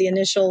after the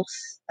initial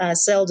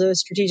sell to a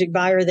strategic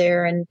buyer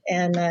there, and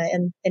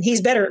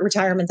he's better at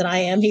retirement than I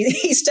am.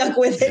 He stuck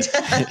with it,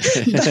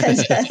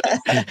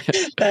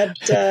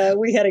 but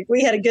we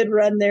had a good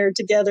run there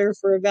together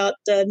for about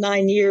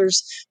 9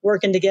 years,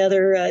 working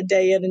together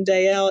day in and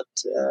day out,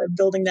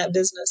 building that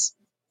business.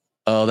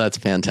 Oh, that's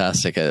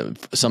fantastic.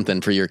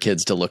 Something for your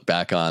kids to look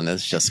back on.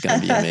 That's just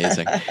going to be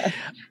amazing.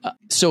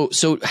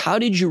 So how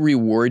did you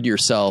reward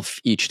yourself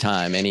each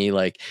time? Any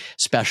like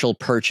special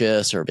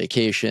purchase or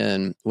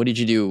vacation? What did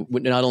you do,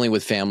 not only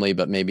with family,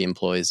 but maybe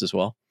employees as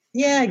well?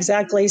 Yeah,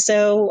 exactly.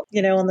 So,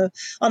 on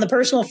the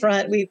personal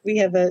front, we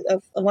have a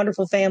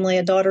wonderful family,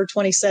 a daughter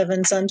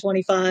 27, son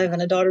 25,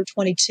 and a daughter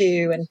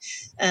 22.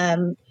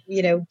 And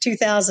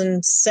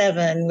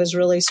 2007 was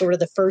really sort of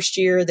the first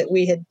year that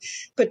we had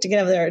put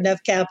together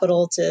enough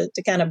capital to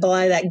kind of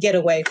buy that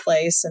getaway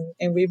place.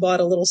 And we bought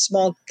a little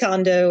small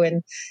condo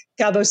in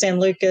Cabo San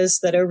Lucas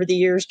that over the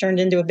years turned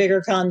into a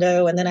bigger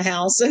condo and then a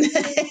house, and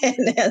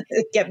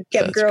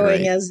kept growing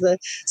great as the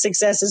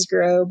successes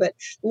grow. But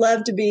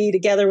love to be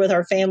together with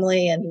our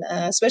family, and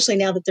especially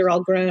now that they're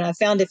all grown. I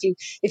found if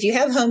you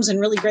have homes in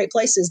really great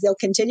places, they'll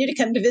continue to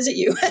come to visit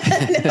you,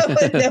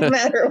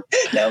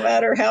 no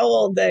matter how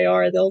old they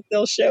are.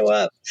 They'll show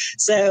up.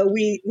 So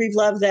we've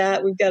loved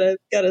that. We've got to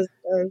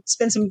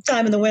spend some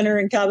time in the winter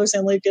in Cabo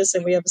San Lucas,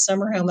 and we have a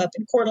summer home up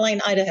in Coeur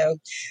d'Alene, Idaho,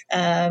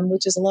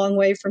 which is a long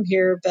way from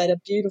here, but a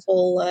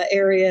beautiful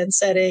area and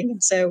setting.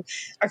 And so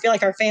I feel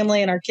like our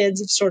family and our kids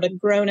have sort of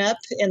grown up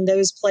in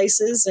those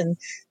places, and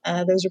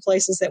those are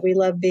places that we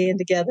love being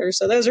together.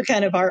 So those are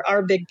kind of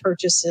our big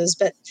purchases.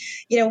 But,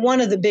 one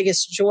of the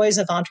biggest joys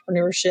of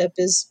entrepreneurship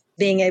is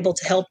being able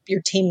to help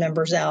your team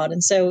members out.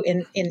 And so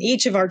in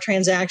each of our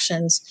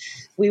transactions,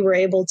 we were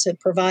able to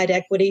provide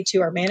equity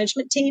to our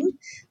management team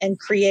and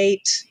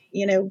create,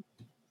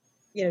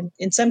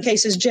 in some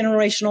cases,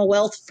 generational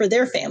wealth for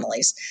their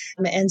families.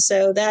 And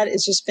so that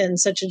has just been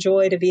such a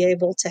joy to be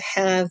able to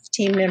have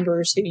team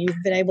members who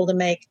you've been able to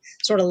make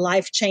sort of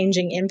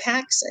life-changing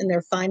impacts in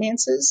their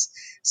finances.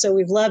 So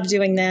we've loved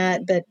doing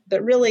that.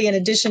 But really, in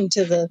addition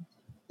to the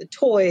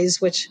toys,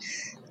 which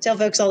I tell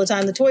folks all the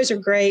time, the toys are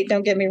great.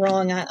 Don't get me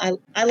wrong.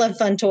 I love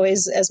fun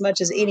toys as much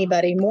as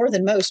anybody, more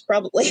than most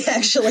probably,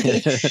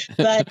 actually.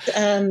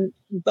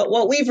 But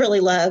what we've really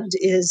loved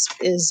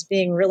is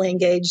being really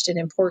engaged in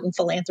important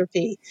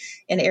philanthropy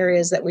in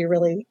areas that we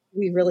really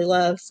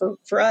love.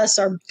 For us,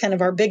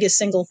 our biggest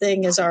single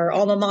thing is our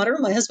alma mater.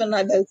 My husband and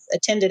I both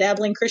attended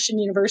Abilene Christian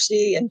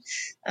University, and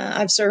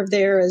I've served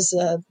there as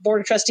a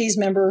board of trustees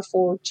member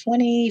for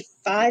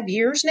 25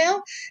 years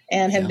now,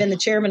 and have been the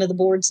chairman of the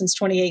board since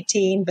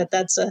 2018. But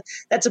that's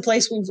a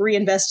place we've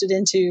reinvested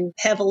into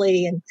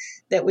heavily, and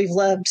that we've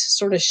loved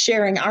sort of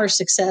sharing our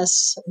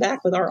success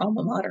back with our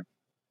alma mater.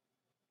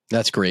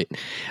 That's great.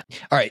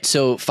 All right.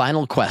 So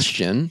final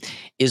question.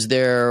 Is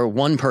there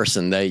one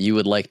person that you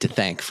would like to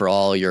thank for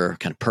all your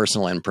kind of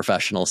personal and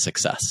professional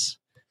success?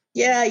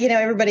 Yeah.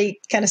 Everybody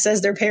kind of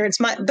says their parents.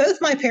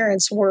 Both my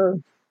parents were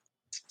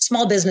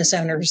small business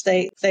owners.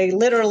 They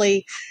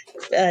literally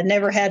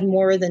never had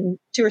more than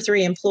 2 or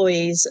 3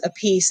 employees a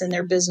piece in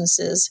their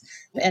businesses.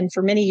 And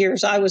for many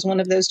years, I was one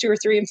of those 2 or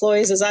 3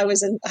 employees. As I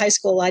was in high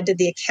school, I did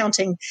the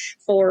accounting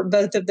for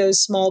both of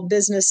those small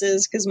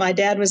businesses because my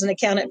dad was an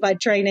accountant by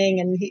training,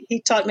 and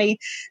he taught me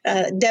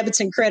debits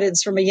and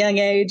credits from a young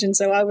age. And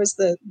so I was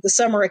the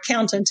summer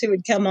accountant who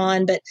would come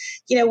on. But,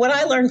 what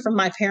I learned from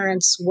my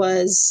parents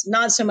was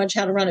not so much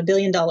how to run a $1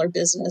 billion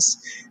business,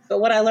 but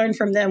what I learned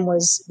from them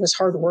was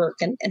hard work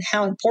and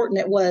how important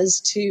it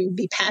was to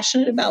be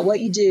passionate about what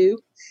you do,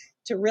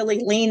 to really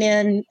lean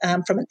in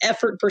from an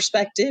effort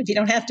perspective. You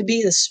don't have to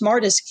be the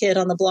smartest kid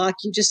on the block.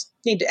 You just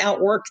need to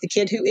outwork the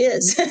kid who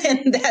is.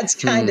 And that's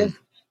kind of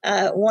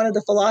one of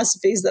the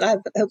philosophies that I've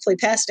hopefully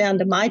passed down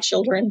to my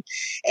children.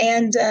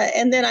 And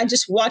then I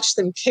just watched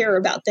them care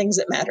about things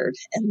that mattered.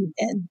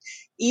 And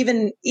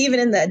even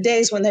in the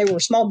days when they were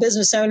small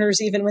business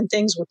owners, even when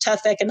things were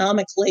tough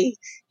economically,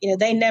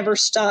 they never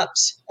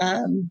stopped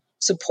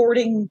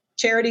supporting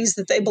charities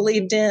that they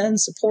believed in,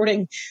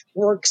 supporting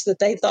works that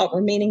they thought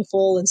were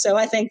meaningful. And so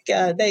I think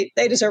they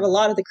deserve a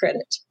lot of the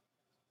credit.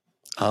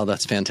 Oh,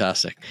 that's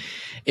fantastic.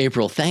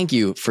 April, thank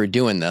you for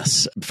doing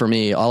this. For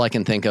me, all I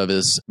can think of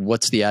is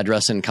what's the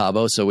address in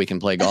Cabo so we can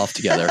play golf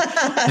together.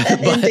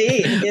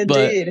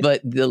 Indeed.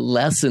 But the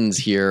lessons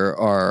here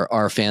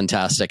are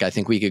fantastic. I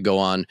think we could go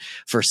on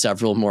for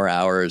several more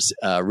hours.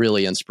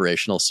 Really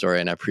inspirational story,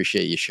 and I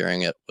appreciate you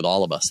sharing it with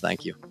all of us.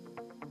 Thank you.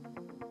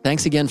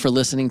 Thanks again for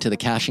listening to the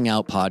Cashing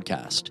Out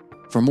podcast.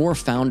 For more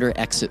founder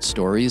exit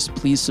stories,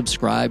 please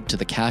subscribe to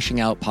the Cashing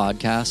Out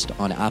podcast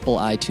on Apple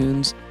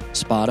iTunes,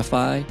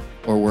 Spotify,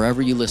 or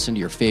wherever you listen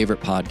to your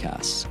favorite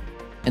podcasts.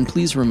 And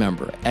please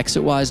remember,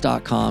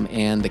 ExitWise.com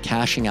and the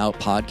Cashing Out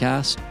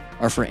podcast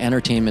are for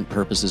entertainment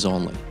purposes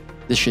only.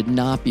 This should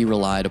not be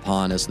relied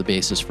upon as the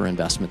basis for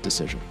investment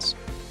decisions.